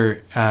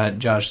director,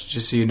 Josh,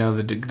 just so you know,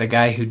 the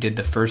guy who did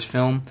the first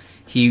film,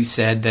 he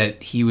said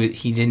that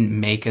he didn't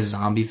make a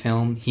zombie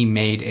film. He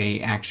made a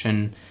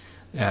action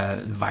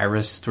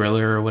virus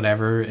thriller or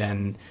whatever,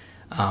 and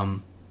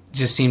it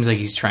just seems like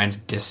he's trying to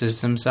distance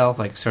himself,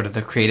 like sort of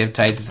the creative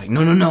type. It's like,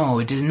 no,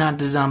 it is not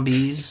the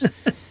zombies.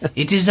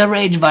 It is a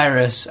rage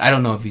virus. I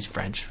don't know if he's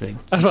French. But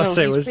I was about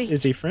to say,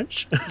 is he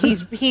French?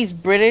 he's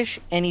British,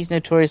 and he's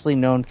notoriously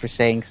known for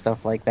saying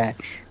stuff like that.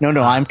 No,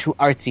 I'm too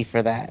artsy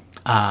for that.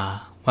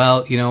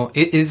 Well,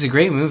 it's a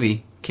great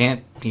movie.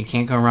 You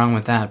can't go wrong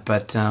with that.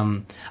 But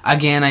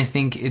again, I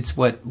think it's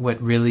what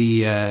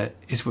really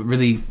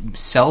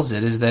sells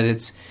it is that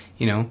it's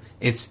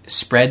it's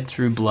spread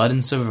through blood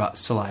and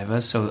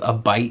saliva. So a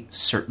bite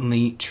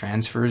certainly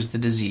transfers the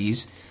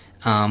disease,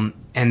 and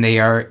they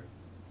are.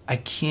 I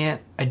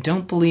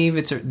don't believe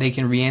they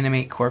can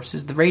reanimate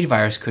corpses. The rage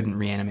virus couldn't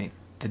reanimate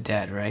the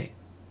dead, right?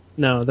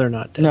 No, they're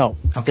not dead. No,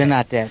 they're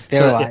not dead.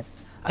 They're alive.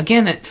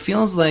 Again, it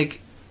feels like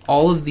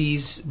all of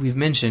these we've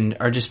mentioned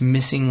are just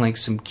missing like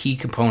some key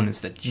components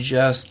that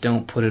just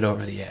don't put it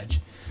over the edge.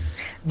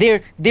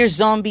 They're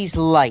zombies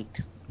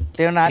light.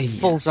 They're not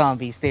full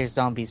zombies. They're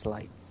zombies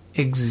light.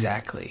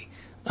 Exactly.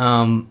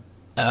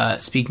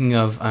 Speaking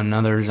of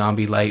another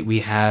zombie light, we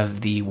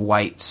have the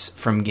Whites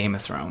from Game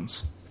of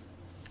Thrones.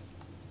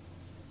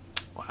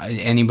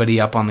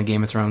 Anybody up on the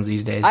Game of Thrones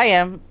these days? I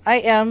am.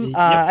 Yep.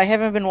 I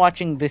haven't been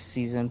watching this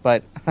season,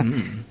 but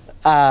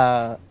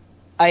I've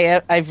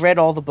read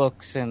all the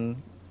books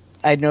and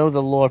I know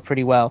the lore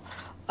pretty well.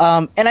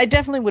 And I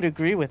definitely would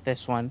agree with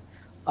this one.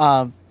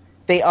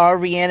 They are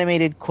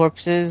reanimated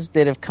corpses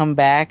that have come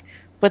back,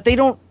 but they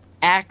don't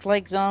act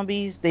like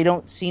zombies. They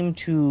don't seem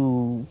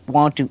to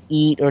want to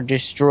eat or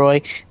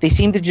destroy. They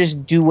seem to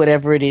just do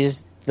whatever it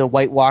is the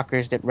White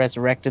Walkers that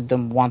resurrected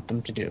them want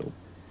them to do.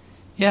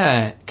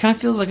 Yeah, it kind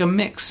of feels like a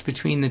mix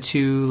between the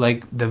two,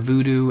 like the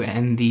voodoo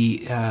and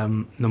the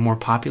more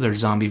popular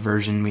zombie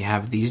version we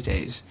have these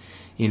days.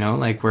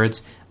 Like where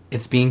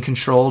it's being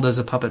controlled as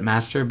a puppet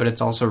master, but it's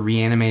also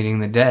reanimating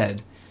the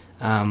dead.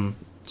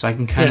 So I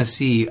can kind of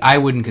see. I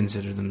wouldn't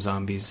consider them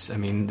zombies. I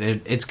mean,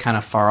 it's kind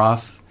of far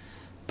off,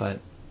 but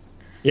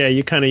yeah,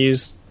 you kind of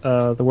use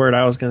the word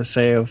I was going to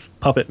say of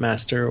puppet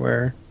master,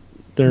 where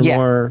they're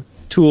more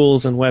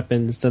tools and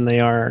weapons than they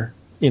are,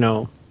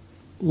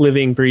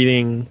 living,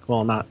 breathing,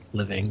 well, not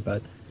living,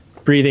 but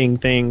breathing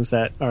things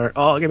that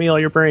are, give me all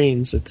your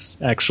brains. It's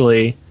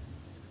actually,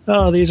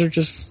 these are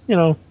just,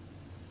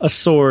 a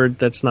sword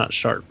that's not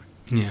sharp.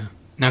 Yeah.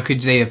 Now,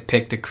 could they have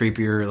picked a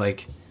creepier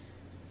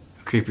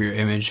creepier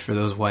image for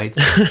those whites.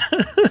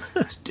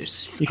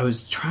 I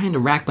was trying to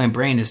rack my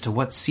brain as to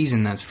what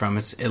season that's from.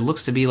 It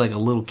looks to be like a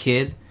little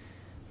kid.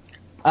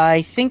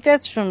 I think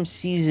that's from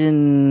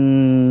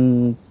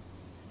season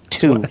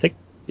 2.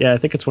 I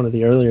think it's one of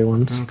the earlier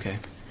ones. Okay.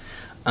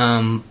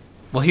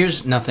 Well,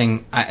 here's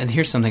something I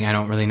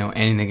don't really know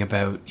anything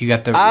about. You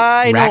got the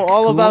I know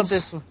all ghouls? about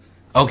this one.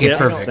 Okay, Yeah,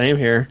 perfect. Same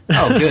here.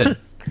 Oh, good.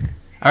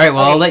 All right,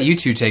 well, I'll let you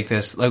two take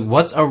this. Like,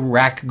 what's a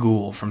Rak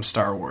Ghoul from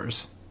Star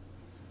Wars?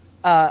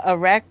 A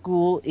Rak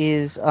Ghoul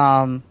is,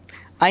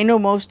 I know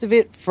most of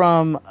it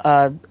from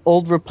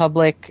Old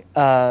Republic,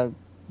 the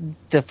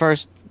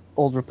first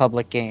Old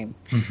Republic game.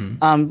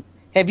 Mm-hmm.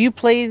 Have you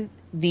played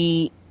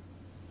the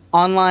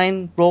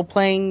online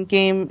role-playing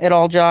game at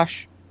all,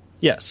 Josh?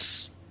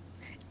 Yes.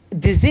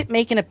 Does it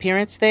make an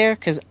appearance there?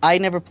 Because I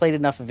never played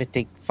enough of it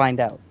to find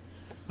out.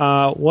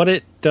 What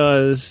it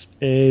does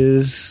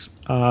is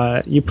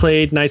you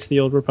played Knights of the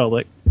Old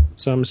Republic,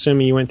 so I'm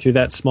assuming you went through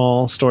that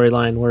small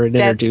storyline where it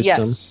introduced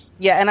them.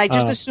 Yeah, and I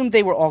just assumed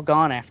they were all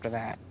gone after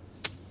that.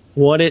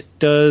 What it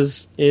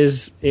does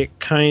is it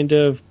kind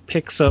of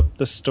picks up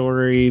the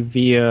story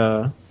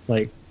via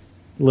like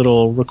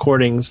little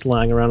recordings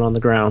lying around on the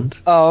ground.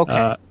 Oh,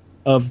 okay.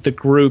 Of the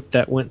group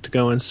that went to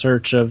go in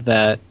search of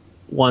that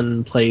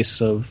one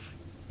place of,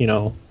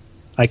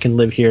 I can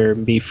live here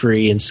and be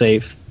free and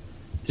safe.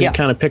 It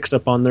kind of picks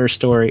up on their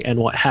story and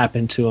what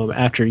happened to them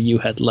after you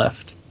had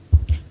left.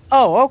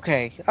 Oh,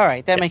 okay. All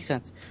right, that makes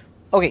sense.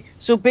 Okay,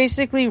 so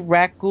basically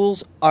Rak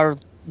Ghouls are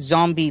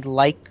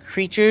zombie-like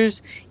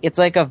creatures. It's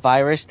like a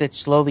virus that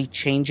slowly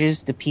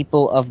changes the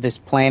people of this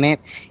planet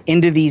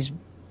into these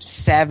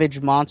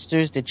savage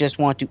monsters that just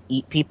want to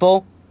eat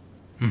people.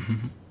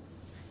 Mm-hmm.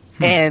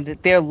 And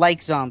they're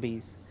like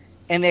zombies.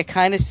 And they're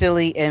kind of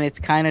silly, and it's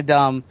kind of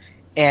dumb.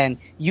 And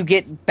you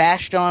get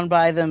bashed on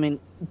by them and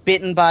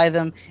bitten by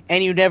them,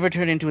 and you never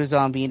turn into a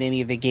zombie in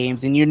any of the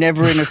games, and you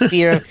never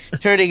interfere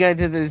turning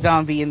into the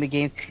zombie in the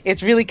games.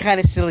 It's really kind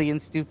of silly and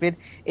stupid.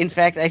 In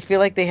fact, I feel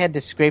like they had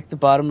to scrape the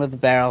bottom of the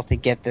barrel to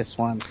get this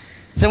one.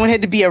 Someone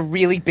had to be a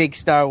really big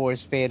Star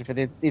Wars fan for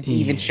it to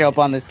even show up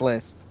on this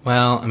list.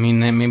 Well, I mean,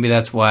 maybe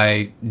that's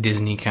why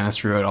Disney kind of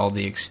threw out all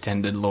the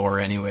extended lore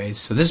anyways.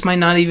 So this might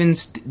not even,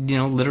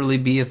 literally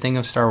be a thing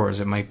of Star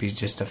Wars. It might be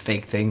just a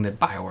fake thing that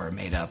BioWare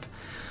made up.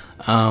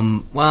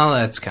 Well,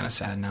 that's kind of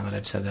sad now that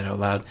I've said that out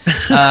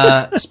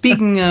loud.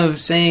 Speaking of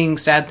saying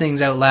sad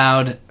things out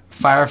loud,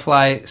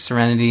 Firefly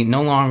Serenity,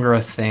 no longer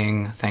a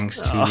thing thanks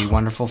to the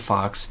wonderful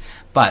Fox,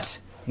 but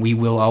we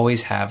will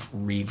always have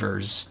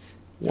Reavers.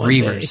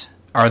 Reavers.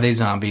 Are they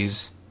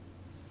zombies?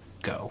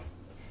 Go.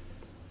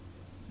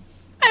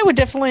 I would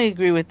definitely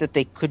agree with that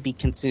they could be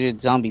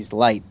considered zombies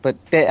light, but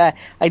I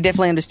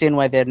definitely understand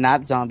why they're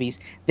not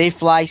zombies. They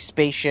fly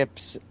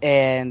spaceships,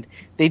 and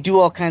they do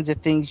all kinds of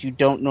things you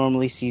don't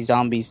normally see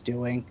zombies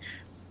doing,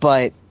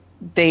 but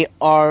they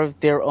are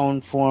their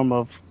own form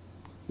of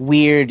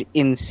weird,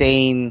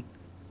 insane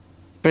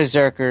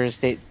berserkers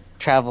that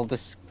travel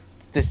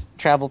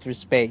travel through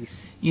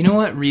space. You know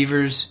what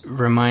Reavers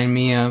remind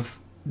me of?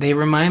 They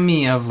remind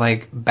me of,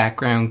 like,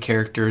 background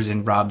characters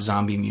in Rob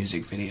Zombie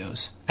music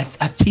videos.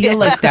 I feel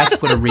like that's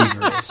what a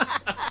Reaver is.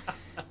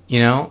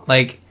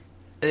 Like,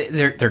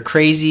 they're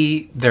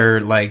crazy,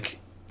 they're, like,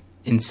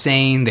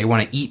 insane, they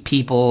want to eat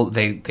people,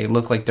 they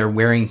look like they're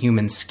wearing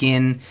human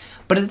skin.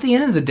 But at the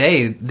end of the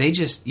day, they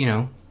just,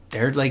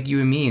 they're like you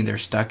and me. They're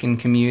stuck in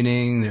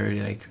commuting, they're,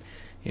 like,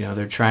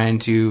 they're trying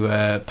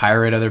to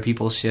pirate other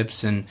people's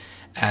ships, and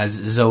as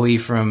Zoe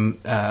from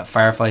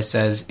Firefly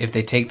says, if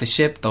they take the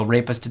ship, they'll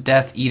rape us to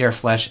death, eat our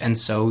flesh, and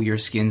sew your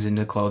skins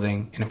into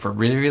clothing. And if we're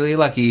really, really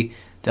lucky,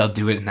 they'll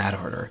do it in that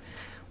order.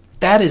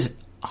 That is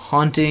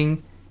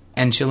haunting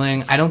and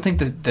chilling. I don't think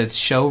the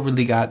show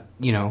really got,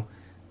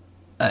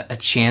 a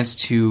chance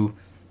to,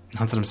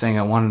 not that I'm saying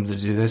I wanted them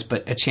to do this,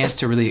 but a chance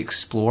to really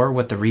explore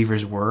what the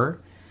Reavers were,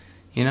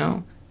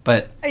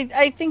 But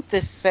I think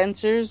the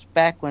censors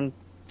back when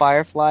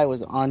Firefly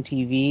was on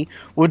TV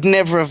would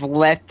never have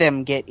let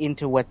them get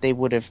into what they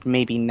would have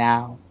maybe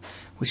now.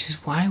 Which is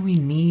why we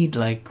needed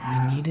like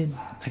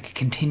a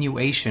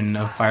continuation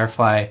of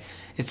Firefly.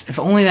 If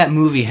only that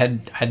movie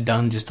had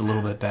done just a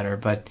little bit better,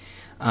 but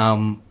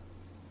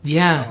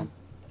yeah.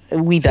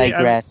 We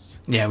digress.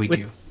 Yeah, we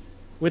do.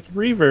 With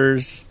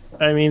Reavers,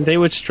 I mean, they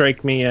would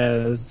strike me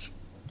as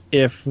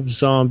if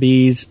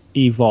zombies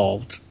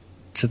evolved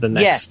to the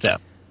next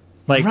step.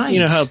 Like,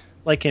 right. How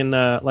like in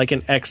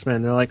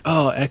X-Men, they're like,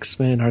 oh,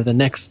 X-Men are the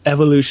next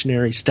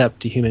evolutionary step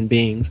to human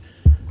beings.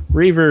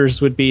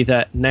 Reavers would be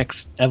that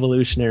next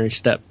evolutionary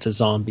step to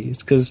zombies.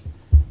 Because,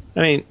 I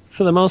mean,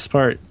 for the most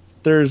part,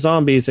 they're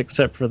zombies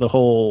except for the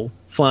whole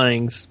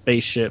flying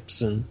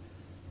spaceships and,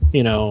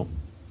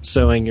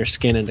 sewing your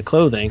skin into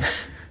clothing.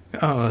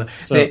 Oh,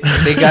 so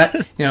they got,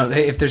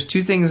 if there's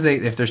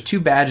two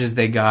badges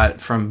they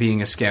got from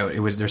being a scout, it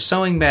was their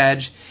sewing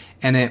badge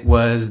and it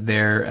was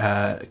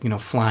their,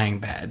 flying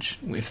badge,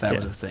 if that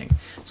was a thing.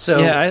 So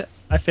yeah,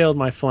 I failed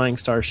my flying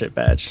starship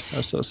badge. I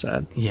was so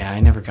sad. Yeah, I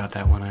never got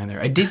that one either.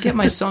 I did get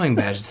my sewing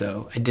badge,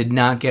 though. I did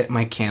not get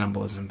my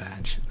cannibalism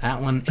badge.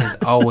 That one is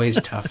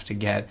always tough to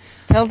get.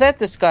 Tell that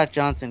to Scott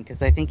Johnson,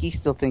 because I think he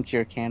still thinks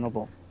you're a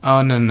cannibal.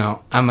 Oh,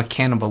 no. I'm a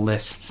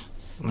cannibalist.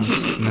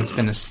 That's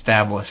been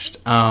established.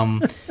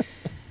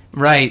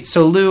 Right.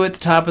 So, Lou, at the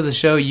top of the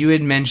show, you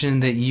had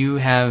mentioned that you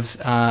have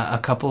a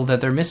couple that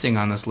they're missing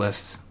on this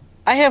list.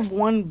 I have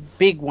one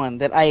big one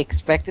that I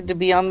expected to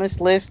be on this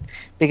list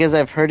because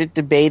I've heard it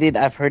debated,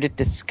 I've heard it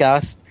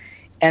discussed,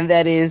 and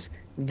that is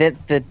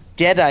that the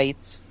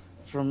Deadites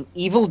from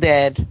Evil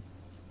Dead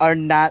are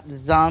not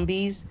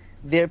zombies.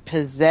 They're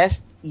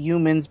possessed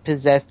humans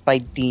possessed by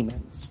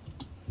demons.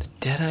 The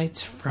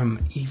Deadites from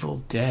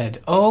Evil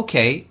Dead. Oh,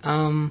 okay.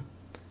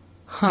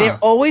 They're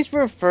always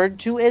referred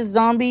to as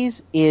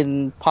zombies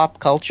in pop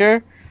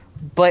culture,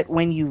 but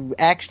when you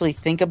actually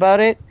think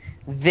about it,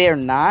 they're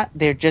not.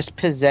 They're just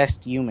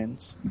possessed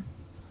humans.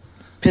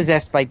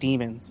 Possessed by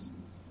demons.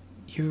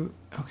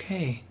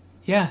 Okay.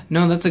 Yeah,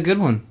 no, that's a good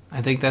one.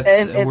 I think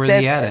that's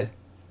worthy added.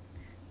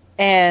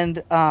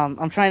 And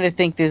I'm trying to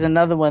think. There's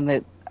another one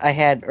that I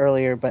had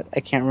earlier, but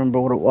I can't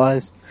remember what it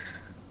was.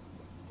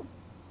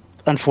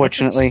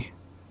 Unfortunately.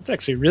 It's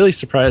actually really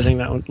surprising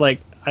that one. Like,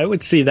 I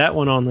would see that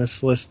one on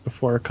this list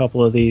before a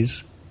couple of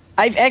these.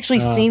 I've actually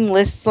seen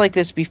lists like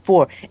this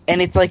before,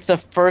 and it's like the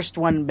first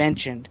one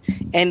mentioned.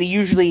 And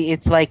usually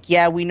it's like,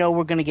 yeah, we know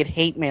we're going to get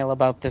hate mail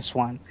about this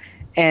one.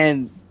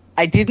 And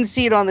I didn't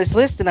see it on this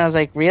list, and I was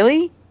like,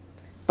 really?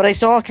 But I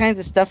saw all kinds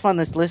of stuff on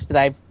this list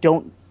that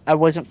I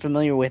wasn't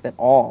familiar with at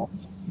all.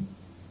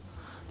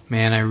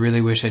 Man, I really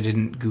wish I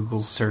didn't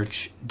Google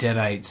search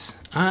Deadites.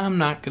 I'm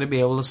not going to be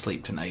able to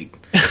sleep tonight.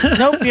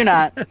 Nope, you're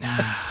not.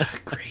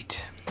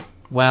 Great.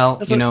 Well,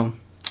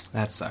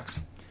 that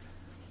sucks.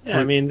 Yeah,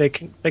 I mean, they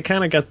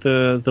kind of got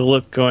the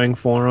look going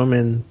for them,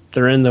 and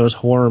they're in those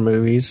horror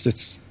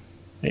movies.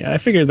 I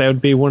figured that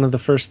would be one of the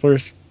first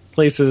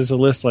places a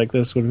list like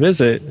this would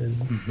visit.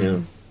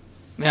 And,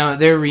 Now,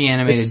 they're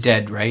reanimated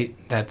dead, right?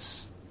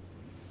 Is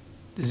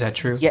that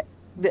true? Yeah,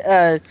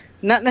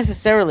 not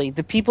necessarily.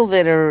 The people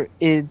that are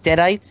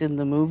Deadites in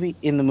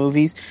the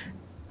movies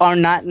are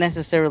not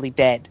necessarily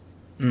dead.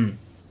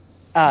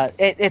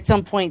 At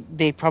some point,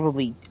 they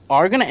probably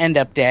are going to end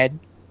up dead,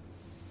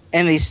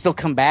 and they still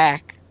come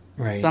back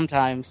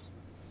sometimes,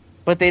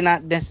 but they're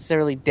not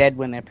necessarily dead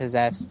when they're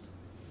possessed.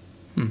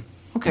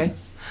 Okay,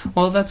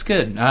 well, that's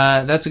good.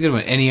 That's a good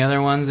one. Any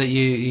other ones that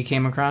you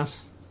came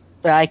across?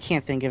 I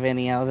can't think of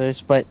any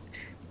others, but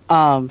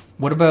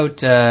what about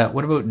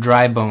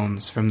Dry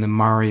Bones from the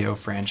Mario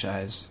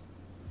franchise?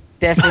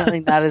 Definitely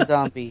not a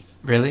zombie.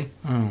 Really?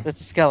 Oh.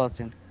 That's a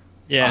skeleton.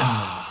 Yeah.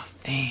 Oh,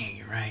 dang,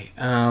 you're right.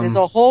 There's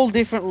a whole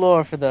different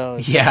lore for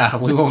those. Yeah,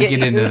 we won't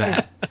get into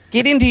that.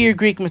 Get into your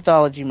Greek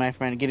mythology, my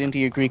friend. Get into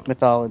your Greek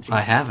mythology.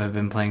 I've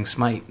been playing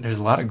Smite. There's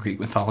a lot of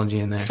Greek mythology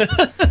in there.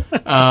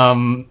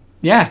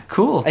 Yeah,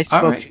 cool. I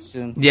spoke too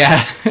soon. Yeah.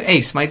 Hey,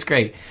 Smite's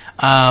great.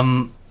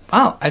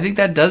 Well, I think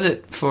that does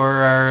it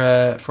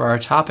for our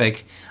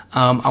topic.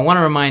 I want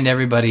to remind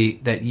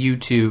everybody that you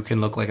too can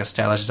look like a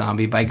stylish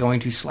zombie by going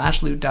to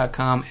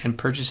slashloot.com and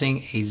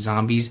purchasing a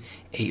Zombies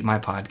Ate My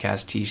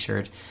Podcast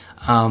t-shirt.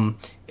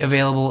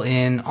 Available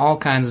in all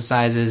kinds of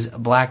sizes,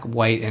 black,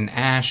 white, and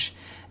ash.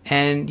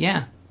 And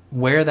yeah,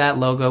 wear that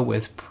logo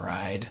with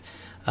pride.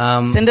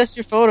 Send us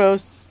your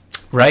photos.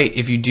 Right.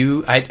 If you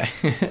do,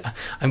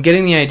 I'm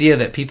getting the idea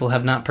that people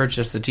have not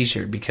purchased the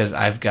t-shirt because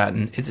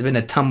it's been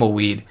a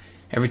tumbleweed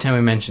every time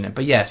we mention it.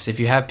 But yes, if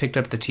you have picked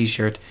up the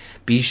t-shirt,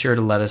 be sure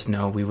to let us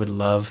know. We would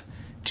love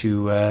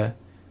to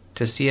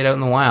see it out in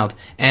the wild.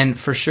 And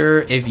for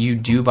sure, if you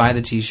do buy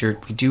the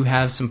t-shirt, we do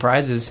have some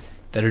prizes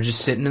that are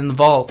just sitting in the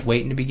vault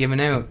waiting to be given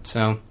out.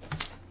 So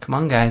come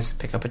on, guys,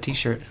 pick up a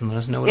t-shirt and let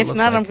us know what it looks like. If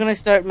not, I'm going to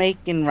start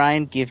making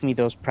Ryan give me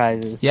those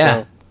prizes.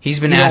 Yeah, so he's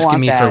been asking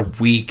me for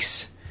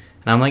weeks.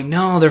 And I'm like,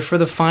 no, they're for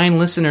the fine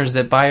listeners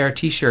that buy our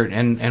t-shirt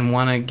and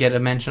want to get a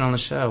mention on the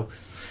show.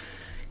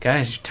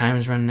 Guys, your time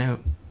is running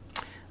out.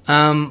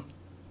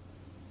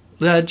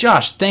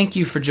 Josh, thank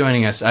you for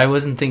joining us. I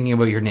wasn't thinking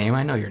about your name.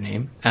 I know your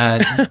name.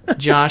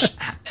 Josh,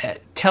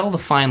 tell the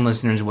fine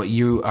listeners what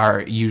you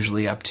are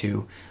usually up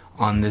to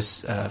on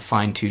this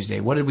fine Tuesday.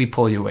 What did we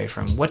pull you away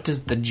from? What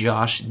does the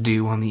Josh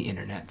do on the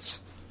internets?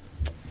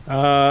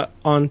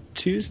 On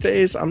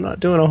Tuesdays, I'm not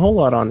doing a whole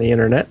lot on the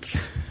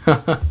internets.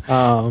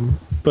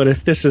 But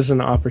if this is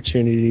an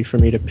opportunity for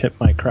me to pimp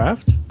my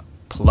craft,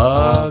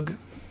 plug.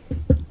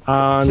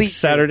 On Please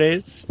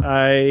Saturdays,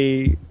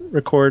 I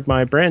record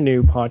my brand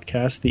new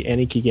podcast, the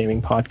Aniki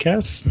Gaming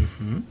Podcast.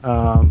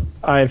 Mm-hmm.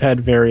 I've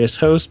had various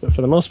hosts, but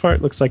for the most part,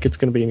 it looks like it's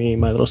going to be me and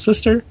my little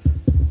sister.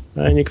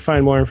 And you can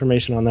find more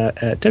information on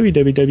that at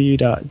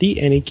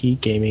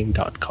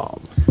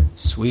www.theanikigaming.com.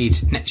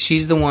 Sweet.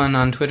 She's the one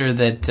on Twitter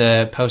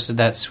that posted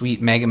that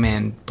sweet Mega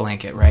Man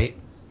blanket, right?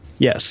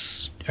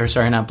 Yes. Or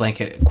sorry, not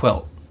blanket,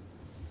 quilt.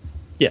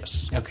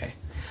 Yes. Okay.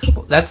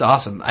 Well, that's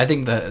awesome. I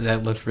think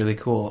that looked really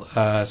cool.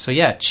 So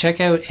yeah, check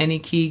out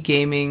Aniki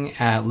Gaming.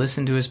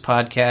 Listen to his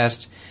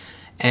podcast.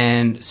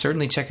 And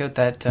certainly check out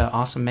that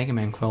awesome Mega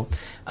Man quilt.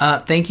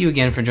 Thank you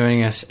again for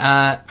joining us.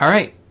 All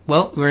right.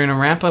 Well, we're going to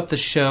wrap up the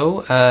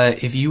show.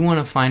 If you want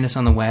to find us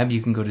on the web,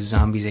 you can go to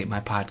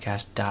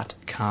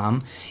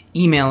zombies8mypodcast.com.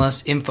 Email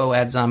us,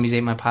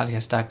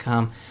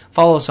 info@zombies8mypodcast.com.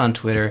 Follow us on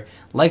Twitter.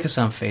 Like us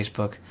on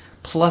Facebook.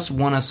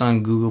 +1 us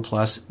on Google+.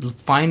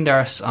 Find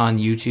us on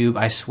YouTube.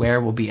 I swear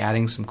we'll be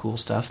adding some cool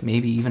stuff.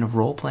 Maybe even a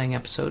role-playing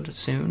episode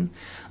soon.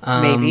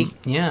 Maybe.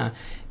 Yeah.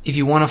 If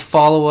you want to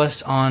follow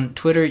us on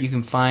Twitter, you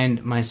can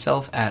find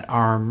myself at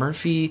R.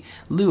 Murphy,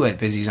 Lou at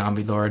Busy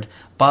Zombie Lord,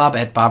 Bob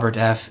at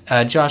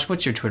BobbertF. Josh,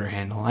 what's your Twitter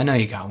handle? I know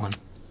you got one.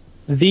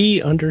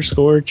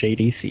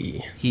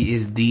 _JDC. He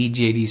is the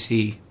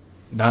JDC.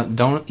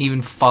 Don't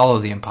even follow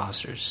the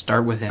imposters.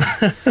 Start with him.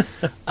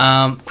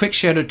 Quick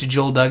shout out to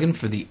Joel Duggan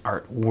for the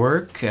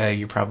artwork.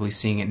 You're probably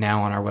seeing it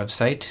now on our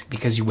website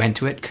because you went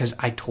to it because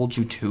I told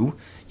you to.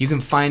 You can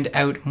find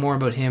out more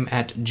about him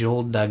at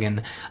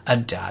joelduggan.com.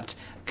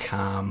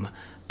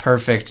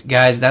 Perfect.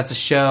 Guys, that's a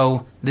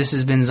show. This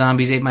has been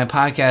Zombies Ate My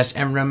Podcast.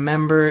 And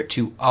remember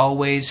to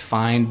always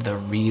find the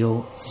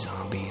real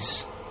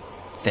zombies.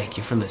 Thank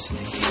you for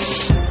listening.